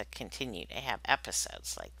want to continue to have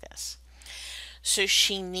episodes like this. So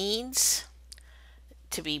she needs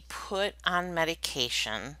to be put on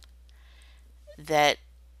medication that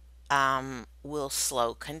will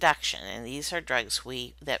slow conduction, and these are drugs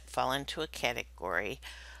that fall into a category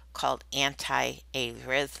called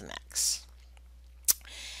antiarrhythmics.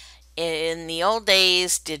 In the old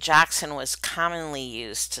days, digoxin was commonly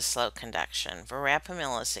used to slow conduction.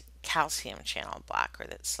 Verapamil is a calcium channel blocker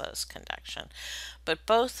that slows conduction. But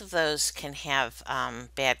both of those can have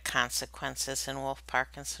bad consequences in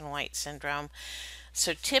Wolff-Parkinson-White syndrome.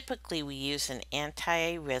 So typically we use an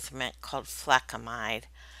antiarrhythmic called flecamide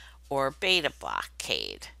or beta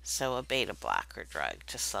blockade, so a beta blocker drug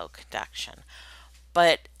to slow conduction.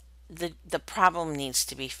 But the problem needs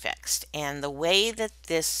to be fixed, and the way that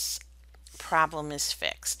this problem is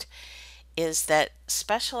fixed is that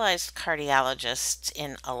specialized cardiologists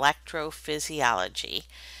in electrophysiology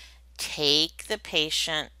take the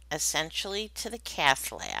patient essentially to the cath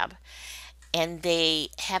lab, and they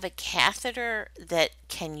have a catheter that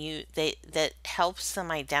that helps them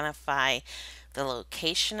identify the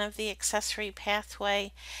location of the accessory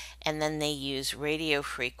pathway, and then they use radio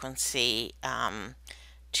frequency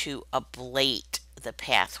to ablate the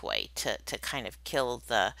pathway to kind of kill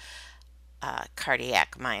the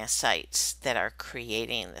cardiac myocytes that are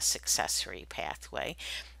creating this accessory pathway.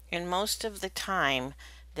 And most of the time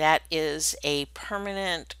that is a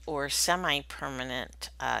permanent or semi-permanent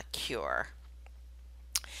cure,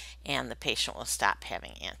 and the patient will stop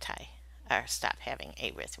having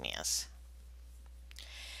arrhythmias.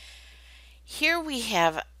 Here we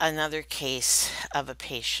have another case of a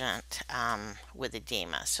patient with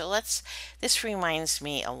edema. So this reminds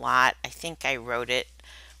me a lot, I think I wrote it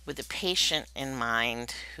with a patient in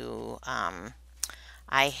mind who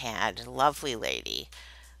I had, a lovely lady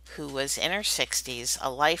who was in her 60s,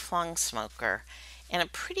 a lifelong smoker, and a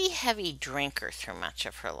pretty heavy drinker through much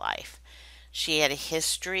of her life. She had a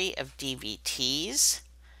history of DVTs,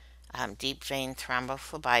 deep vein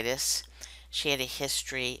thrombophlebitis. She had a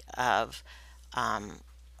history of um,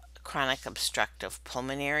 chronic obstructive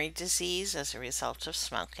pulmonary disease as a result of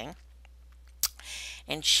smoking.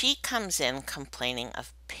 And she comes in complaining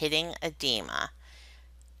of pitting edema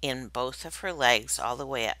in both of her legs all the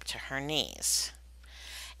way up to her knees.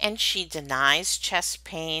 And she denies chest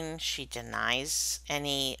pain. She denies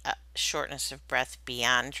any shortness of breath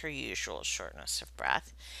beyond her usual shortness of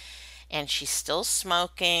breath. And she's still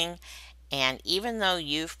smoking. And even though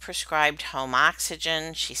you've prescribed home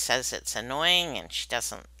oxygen, she says it's annoying and she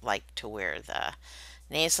doesn't like to wear the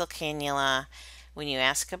nasal cannula. When you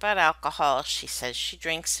ask about alcohol, she says she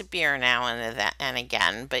drinks a beer now and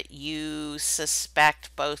again, but you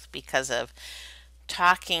suspect both because of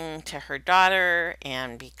talking to her daughter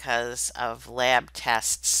and because of lab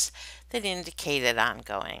tests that indicated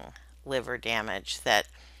ongoing liver damage that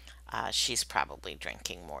she's probably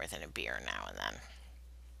drinking more than a beer now and then.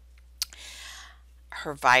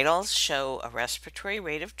 Her vitals show a respiratory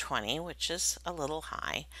rate of 20, which is a little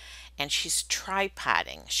high, and she's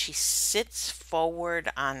tripoding. She sits forward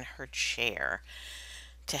on her chair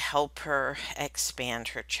to help her expand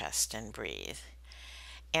her chest and breathe.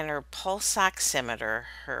 And her pulse oximeter,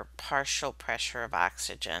 her partial pressure of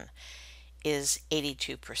oxygen, is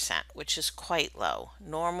 82%, which is quite low.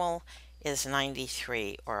 Normal is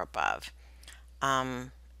 93 or above.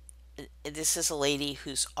 This is a lady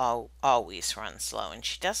who's always runs low, and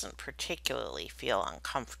she doesn't particularly feel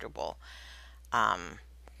uncomfortable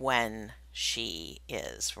when she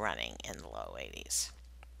is running in the low 80s.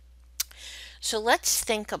 So let's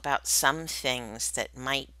think about some things that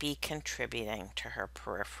might be contributing to her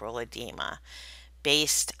peripheral edema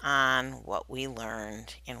based on what we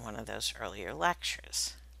learned in one of those earlier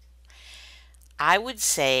lectures. I would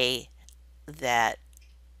say that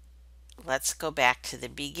let's go back to the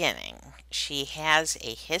beginning. She has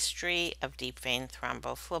a history of deep vein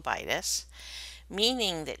thrombophlebitis,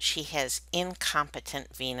 meaning that she has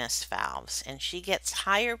incompetent venous valves, and she gets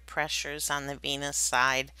higher pressures on the venous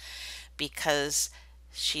side because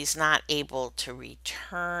she's not able to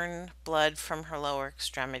return blood from her lower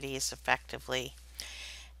extremities effectively.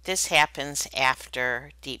 This happens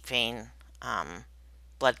after deep vein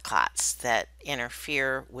blood clots that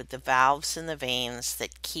interfere with the valves in the veins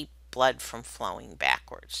that keep blood from flowing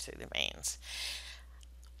backwards through the veins.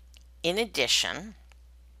 In addition,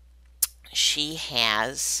 she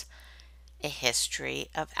has a history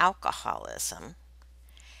of alcoholism,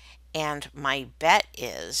 and my bet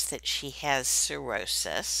is that she has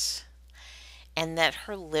cirrhosis and that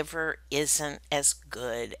her liver isn't as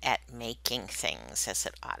good at making things as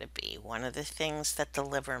it ought to be. One of the things that the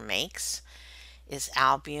liver makes is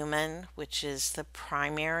albumin, which is the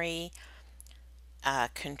primary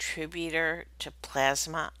contributor to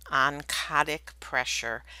plasma oncotic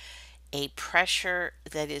pressure, a pressure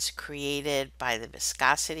that is created by the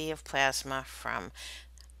viscosity of plasma from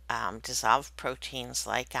dissolved proteins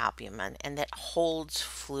like albumin, and that holds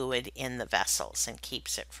fluid in the vessels and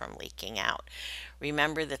keeps it from leaking out.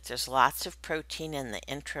 Remember that there's lots of protein in the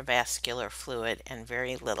intravascular fluid and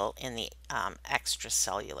very little in the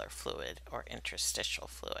extracellular fluid or interstitial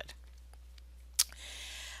fluid.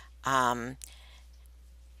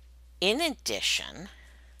 In addition,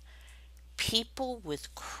 people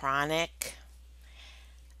with chronic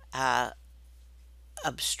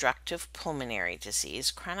obstructive pulmonary disease,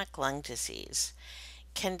 chronic lung disease,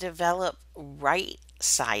 can develop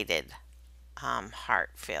right-sided heart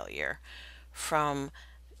failure from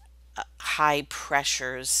high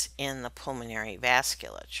pressures in the pulmonary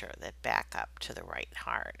vasculature that back up to the right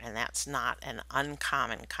heart. And that's not an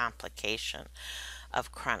uncommon complication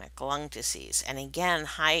of chronic lung disease. And again,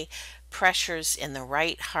 high pressures in the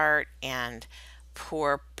right heart and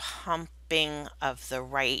poor pumping of the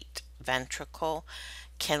right ventricle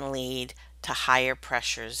can lead to higher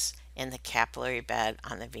pressures in the capillary bed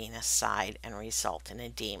on the venous side and result in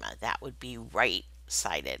edema. That would be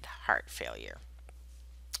right-sided heart failure.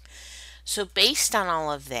 So based on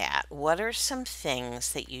all of that, what are some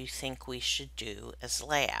things that you think we should do as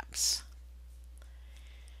labs?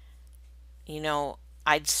 You know,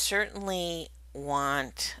 I'd certainly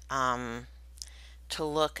want to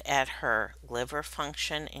look at her liver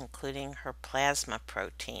function, including her plasma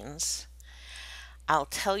proteins. I'll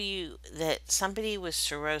tell you that somebody with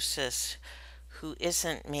cirrhosis who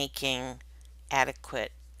isn't making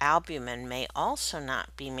adequate albumin may also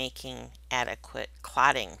not be making adequate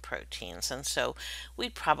clotting proteins. And so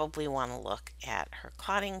we'd probably want to look at her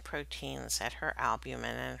clotting proteins, at her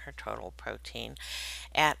albumin and her total protein,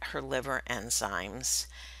 at her liver enzymes,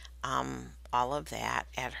 all of that,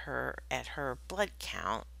 at her blood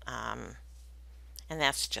count. And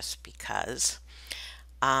that's just because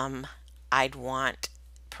I'd want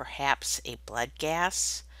perhaps a blood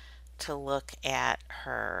gas to look at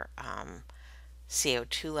her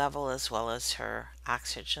CO2 level as well as her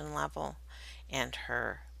oxygen level and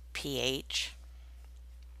her pH.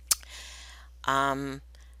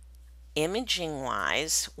 Imaging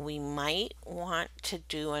wise, we might want to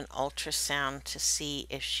do an ultrasound to see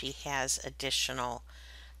if she has additional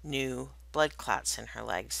new blood clots in her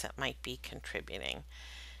legs that might be contributing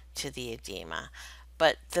to the edema.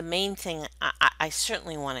 But the main thing, I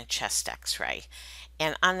certainly want a chest x-ray.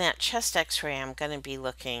 And on that chest x-ray, I'm going to be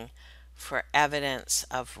looking for evidence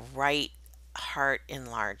of right heart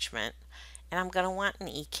enlargement. And I'm going to want an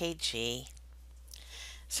EKG.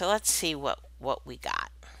 So let's see what we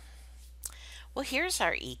got. Well, here's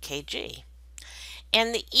our EKG.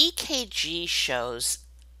 And the EKG shows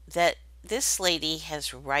that this lady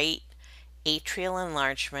has right atrial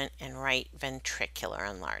enlargement and right ventricular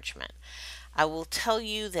enlargement. I will tell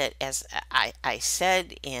you that, as I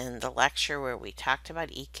said in the lecture where we talked about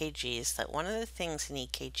EKGs, that one of the things an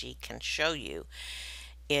EKG can show you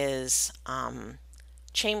is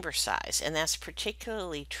chamber size, and that's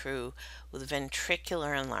particularly true with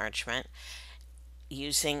ventricular enlargement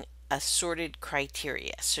using assorted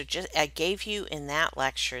criteria. So I gave you in that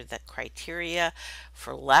lecture the criteria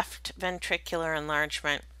for left ventricular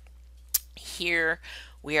enlargement. Here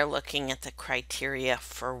we are looking at the criteria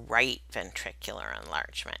for right ventricular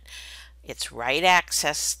enlargement. It's right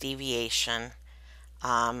axis deviation,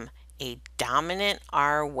 a dominant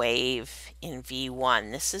R wave in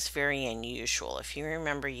V1. This is very unusual. If you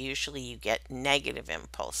remember, usually you get negative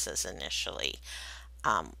impulses initially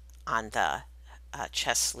on the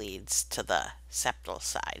chest leads to the septal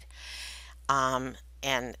side,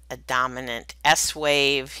 and a dominant S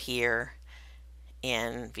wave here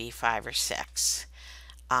in V5 or 6.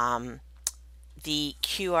 The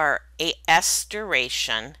QRS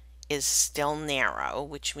duration is still narrow,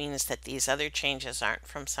 which means that these other changes aren't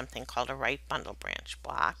from something called a right bundle branch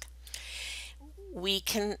block. We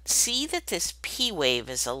can see that this P wave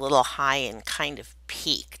is a little high and kind of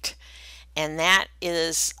peaked, and that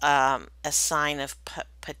is a sign of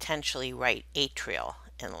potentially right atrial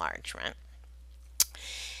enlargement.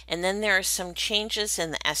 And then there are some changes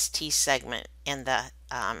in the ST segment and the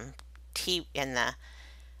T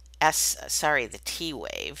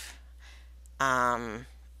wave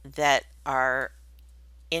that are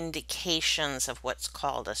indications of what's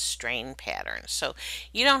called a strain pattern. So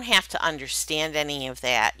you don't have to understand any of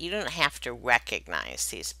that. You don't have to recognize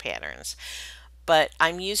these patterns. But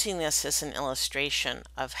I'm using this as an illustration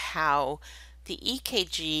of how the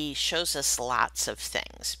EKG shows us lots of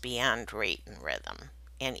things beyond rate and rhythm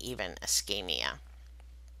and even ischemia.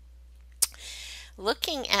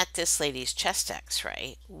 Looking at this lady's chest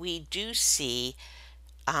x-ray, we do see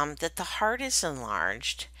that the heart is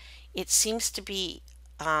enlarged. It seems to be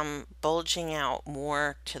bulging out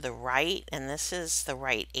more to the right, and this is the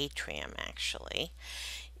right atrium actually.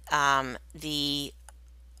 The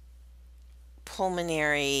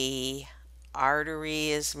pulmonary artery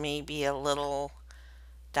is maybe a little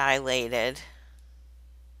dilated.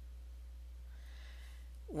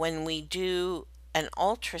 When we do an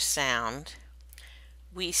ultrasound,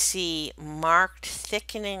 we see marked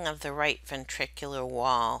thickening of the right ventricular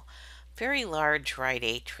wall, very large right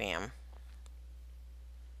atrium.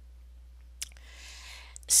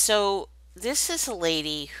 So this is a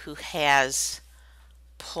lady who has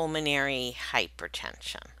pulmonary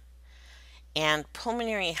hypertension. And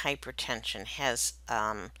pulmonary hypertension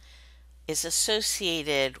is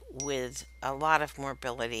associated with a lot of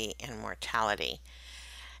morbidity and mortality.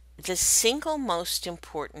 The single most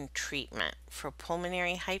important treatment for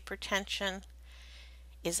pulmonary hypertension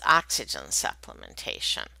is oxygen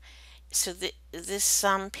supplementation. So this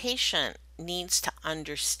patient needs to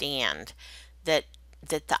understand that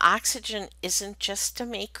the oxygen isn't just to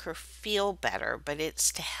make her feel better, but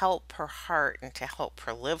it's to help her heart and to help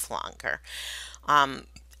her live longer.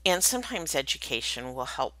 And sometimes education will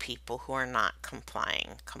help people who are not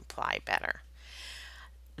comply better.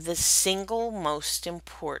 The single most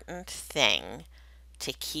important thing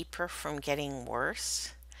to keep her from getting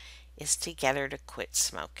worse is to get her to quit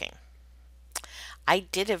smoking. I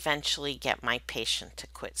did eventually get my patient to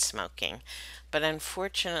quit smoking, but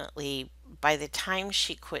unfortunately, by the time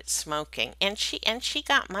she quit smoking, and she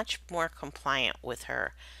got much more compliant with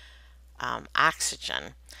her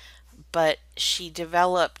oxygen, but she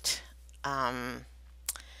developed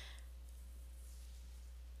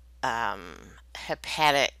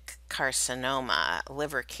hepatic carcinoma,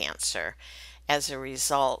 liver cancer, as a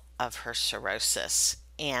result of her cirrhosis,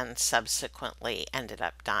 and subsequently ended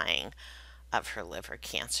up dying of her liver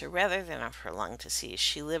cancer rather than of her lung disease.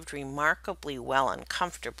 She lived remarkably well and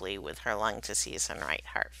comfortably with her lung disease and right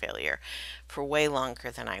heart failure for way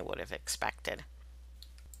longer than I would have expected.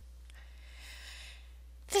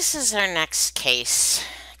 This is our next case,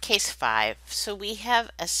 case 5. So we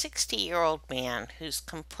have a 60-year-old man who's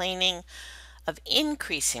complaining of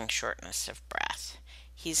increasing shortness of breath.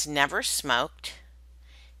 He's never smoked.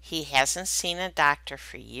 He hasn't seen a doctor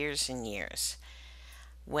for years and years.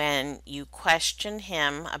 When you question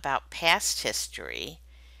him about past history,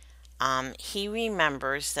 he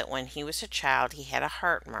remembers that when he was a child, he had a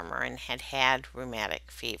heart murmur and had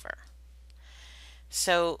rheumatic fever.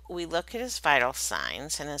 So we look at his vital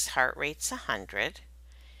signs, and his heart rate's 100.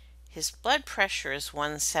 His blood pressure is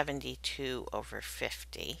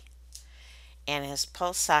 172/50, and his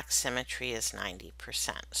pulse oximetry is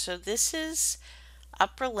 90%. So this is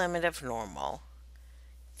upper limit of normal.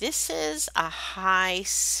 This is a high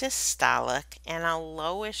systolic and a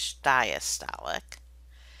lowish diastolic,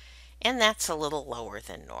 and that's a little lower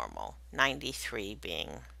than normal, 93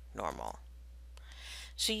 being normal.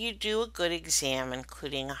 So you do a good exam,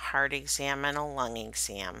 including a heart exam and a lung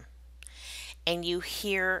exam, and you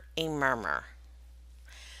hear a murmur.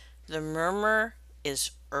 The murmur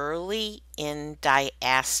is early in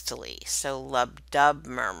diastole, so lub-dub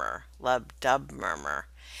murmur, lub-dub murmur,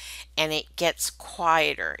 and it gets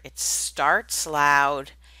quieter. It starts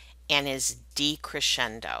loud and is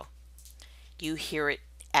decrescendo. You hear it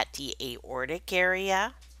at the aortic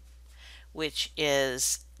area, which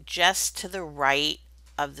is just to the right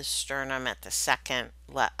of the sternum at the second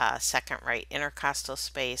right intercostal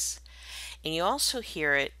space, and you also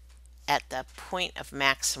hear it at the point of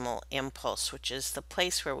maximal impulse, which is the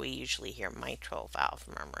place where we usually hear mitral valve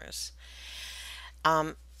murmurs.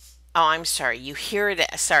 Oh, I'm sorry. You hear it.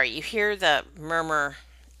 Sorry, you hear the murmur.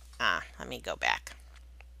 Let me go back.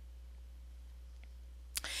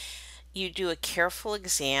 You do a careful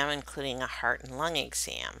exam, including a heart and lung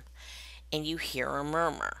exam, and you hear a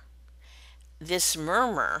murmur. This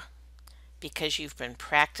murmur, because you've been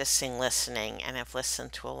practicing listening and have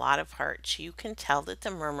listened to a lot of hearts, you can tell that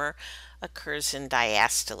the murmur occurs in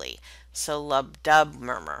diastole. So lub-dub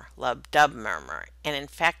murmur, lub-dub murmur. And in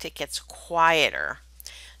fact, it gets quieter.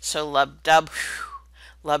 So lub-dub,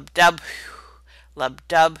 lub-dub,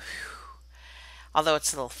 lub-dub, although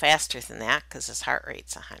it's a little faster than that because his heart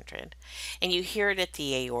rate's 100. And you hear it at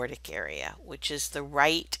the aortic area, which is the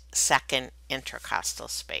right second intercostal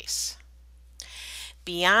space.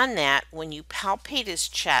 Beyond that, when you palpate his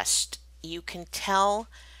chest, you can tell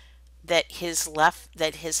that his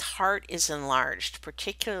heart is enlarged,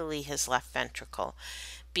 particularly his left ventricle,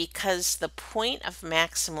 because the point of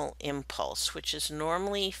maximal impulse, which is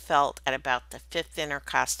normally felt at about the fifth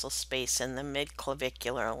intercostal space in the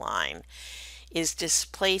midclavicular line, is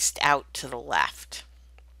displaced out to the left,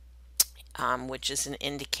 which is an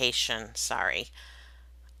indication,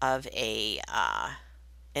 of a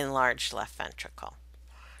enlarged left ventricle.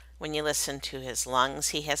 When you listen to his lungs,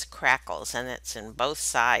 he has crackles, and it's in both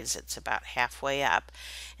sides. It's about halfway up,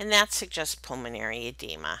 and that suggests pulmonary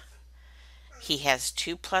edema. He has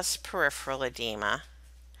 2+ peripheral edema,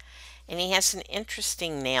 and he has an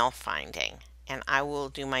interesting nail finding, and I will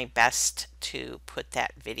do my best to put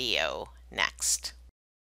that video next.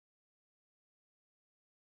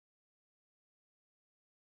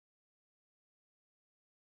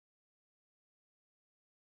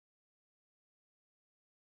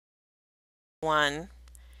 One,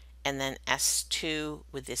 and then S2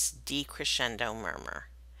 with this decrescendo murmur.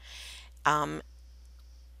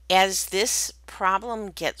 As this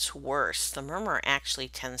problem gets worse, the murmur actually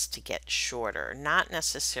tends to get shorter, not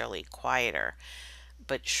necessarily quieter,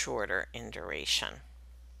 but shorter in duration.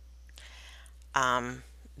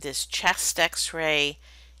 This chest x-ray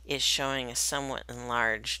is showing a somewhat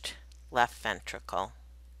enlarged left ventricle.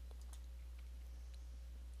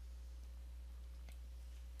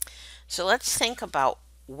 So let's think about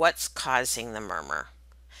what's causing the murmur.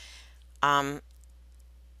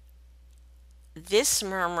 This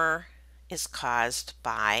murmur is caused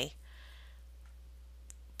by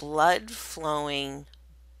blood flowing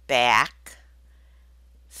back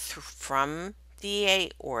from the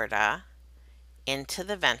aorta into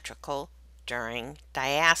the ventricle during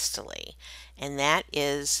diastole, and that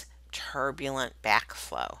is turbulent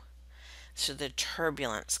backflow. So the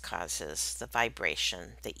turbulence causes the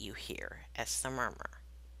vibration that you hear as the murmur.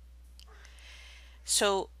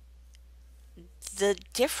 So the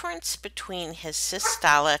difference between his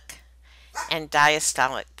systolic and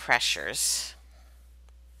diastolic pressures.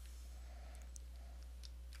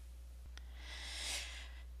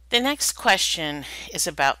 The next question is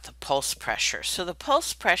about the pulse pressure. So the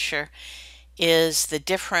pulse pressure is the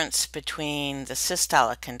difference between the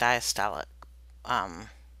systolic and diastolic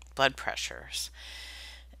blood pressures.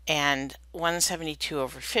 And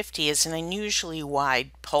 172/50 is an unusually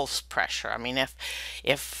wide pulse pressure. I mean,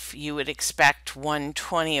 if you would expect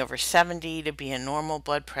 120/70 to be a normal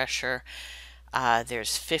blood pressure,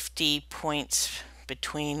 there's 50 points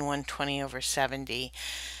between 120/70,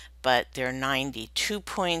 but there are 92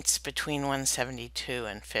 points between 172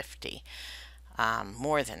 and 50.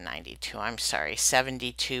 More than 92, I'm sorry.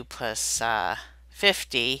 72 plus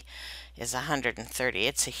 50 is 130.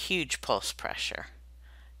 It's a huge pulse pressure.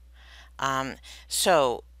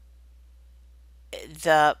 So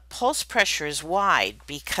the pulse pressure is wide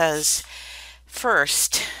because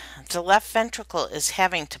first, the left ventricle is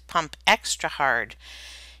having to pump extra hard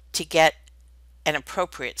to get an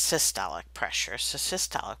appropriate systolic pressure. So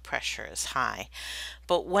systolic pressure is high.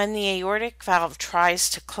 But when the aortic valve tries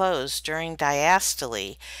to close during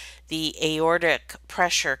diastole, the aortic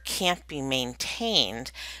pressure can't be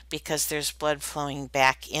maintained because there's blood flowing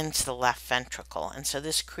back into the left ventricle. And so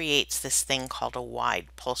this creates this thing called a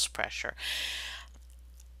wide pulse pressure.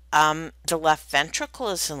 The left ventricle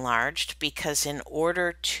is enlarged because in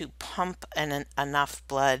order to pump enough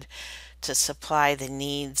blood to supply the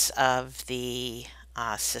needs of the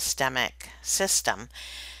systemic system,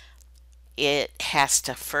 it has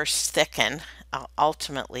to first thicken,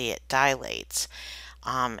 ultimately it dilates,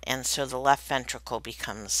 and so the left ventricle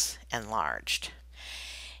becomes enlarged.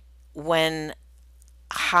 When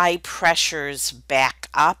high pressures back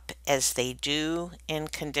up, as they do in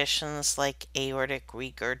conditions like aortic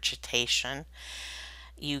regurgitation,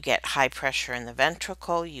 you get high pressure in the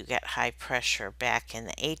ventricle, you get high pressure back in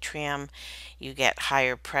the atrium, you get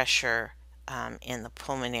higher pressure in the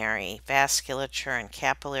pulmonary vasculature and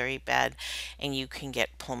capillary bed, and you can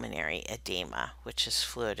get pulmonary edema, which is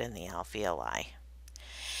fluid in the alveoli.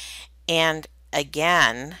 And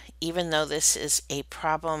again, even though this is a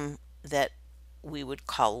problem that we would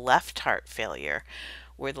call left heart failure,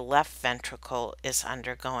 where the left ventricle is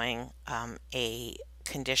undergoing a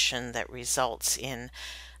condition that results in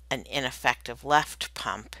an ineffective left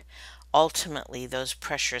pump, ultimately those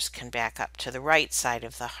pressures can back up to the right side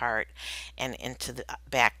of the heart and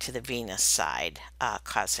back to the venous side,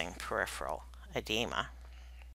 causing peripheral edema.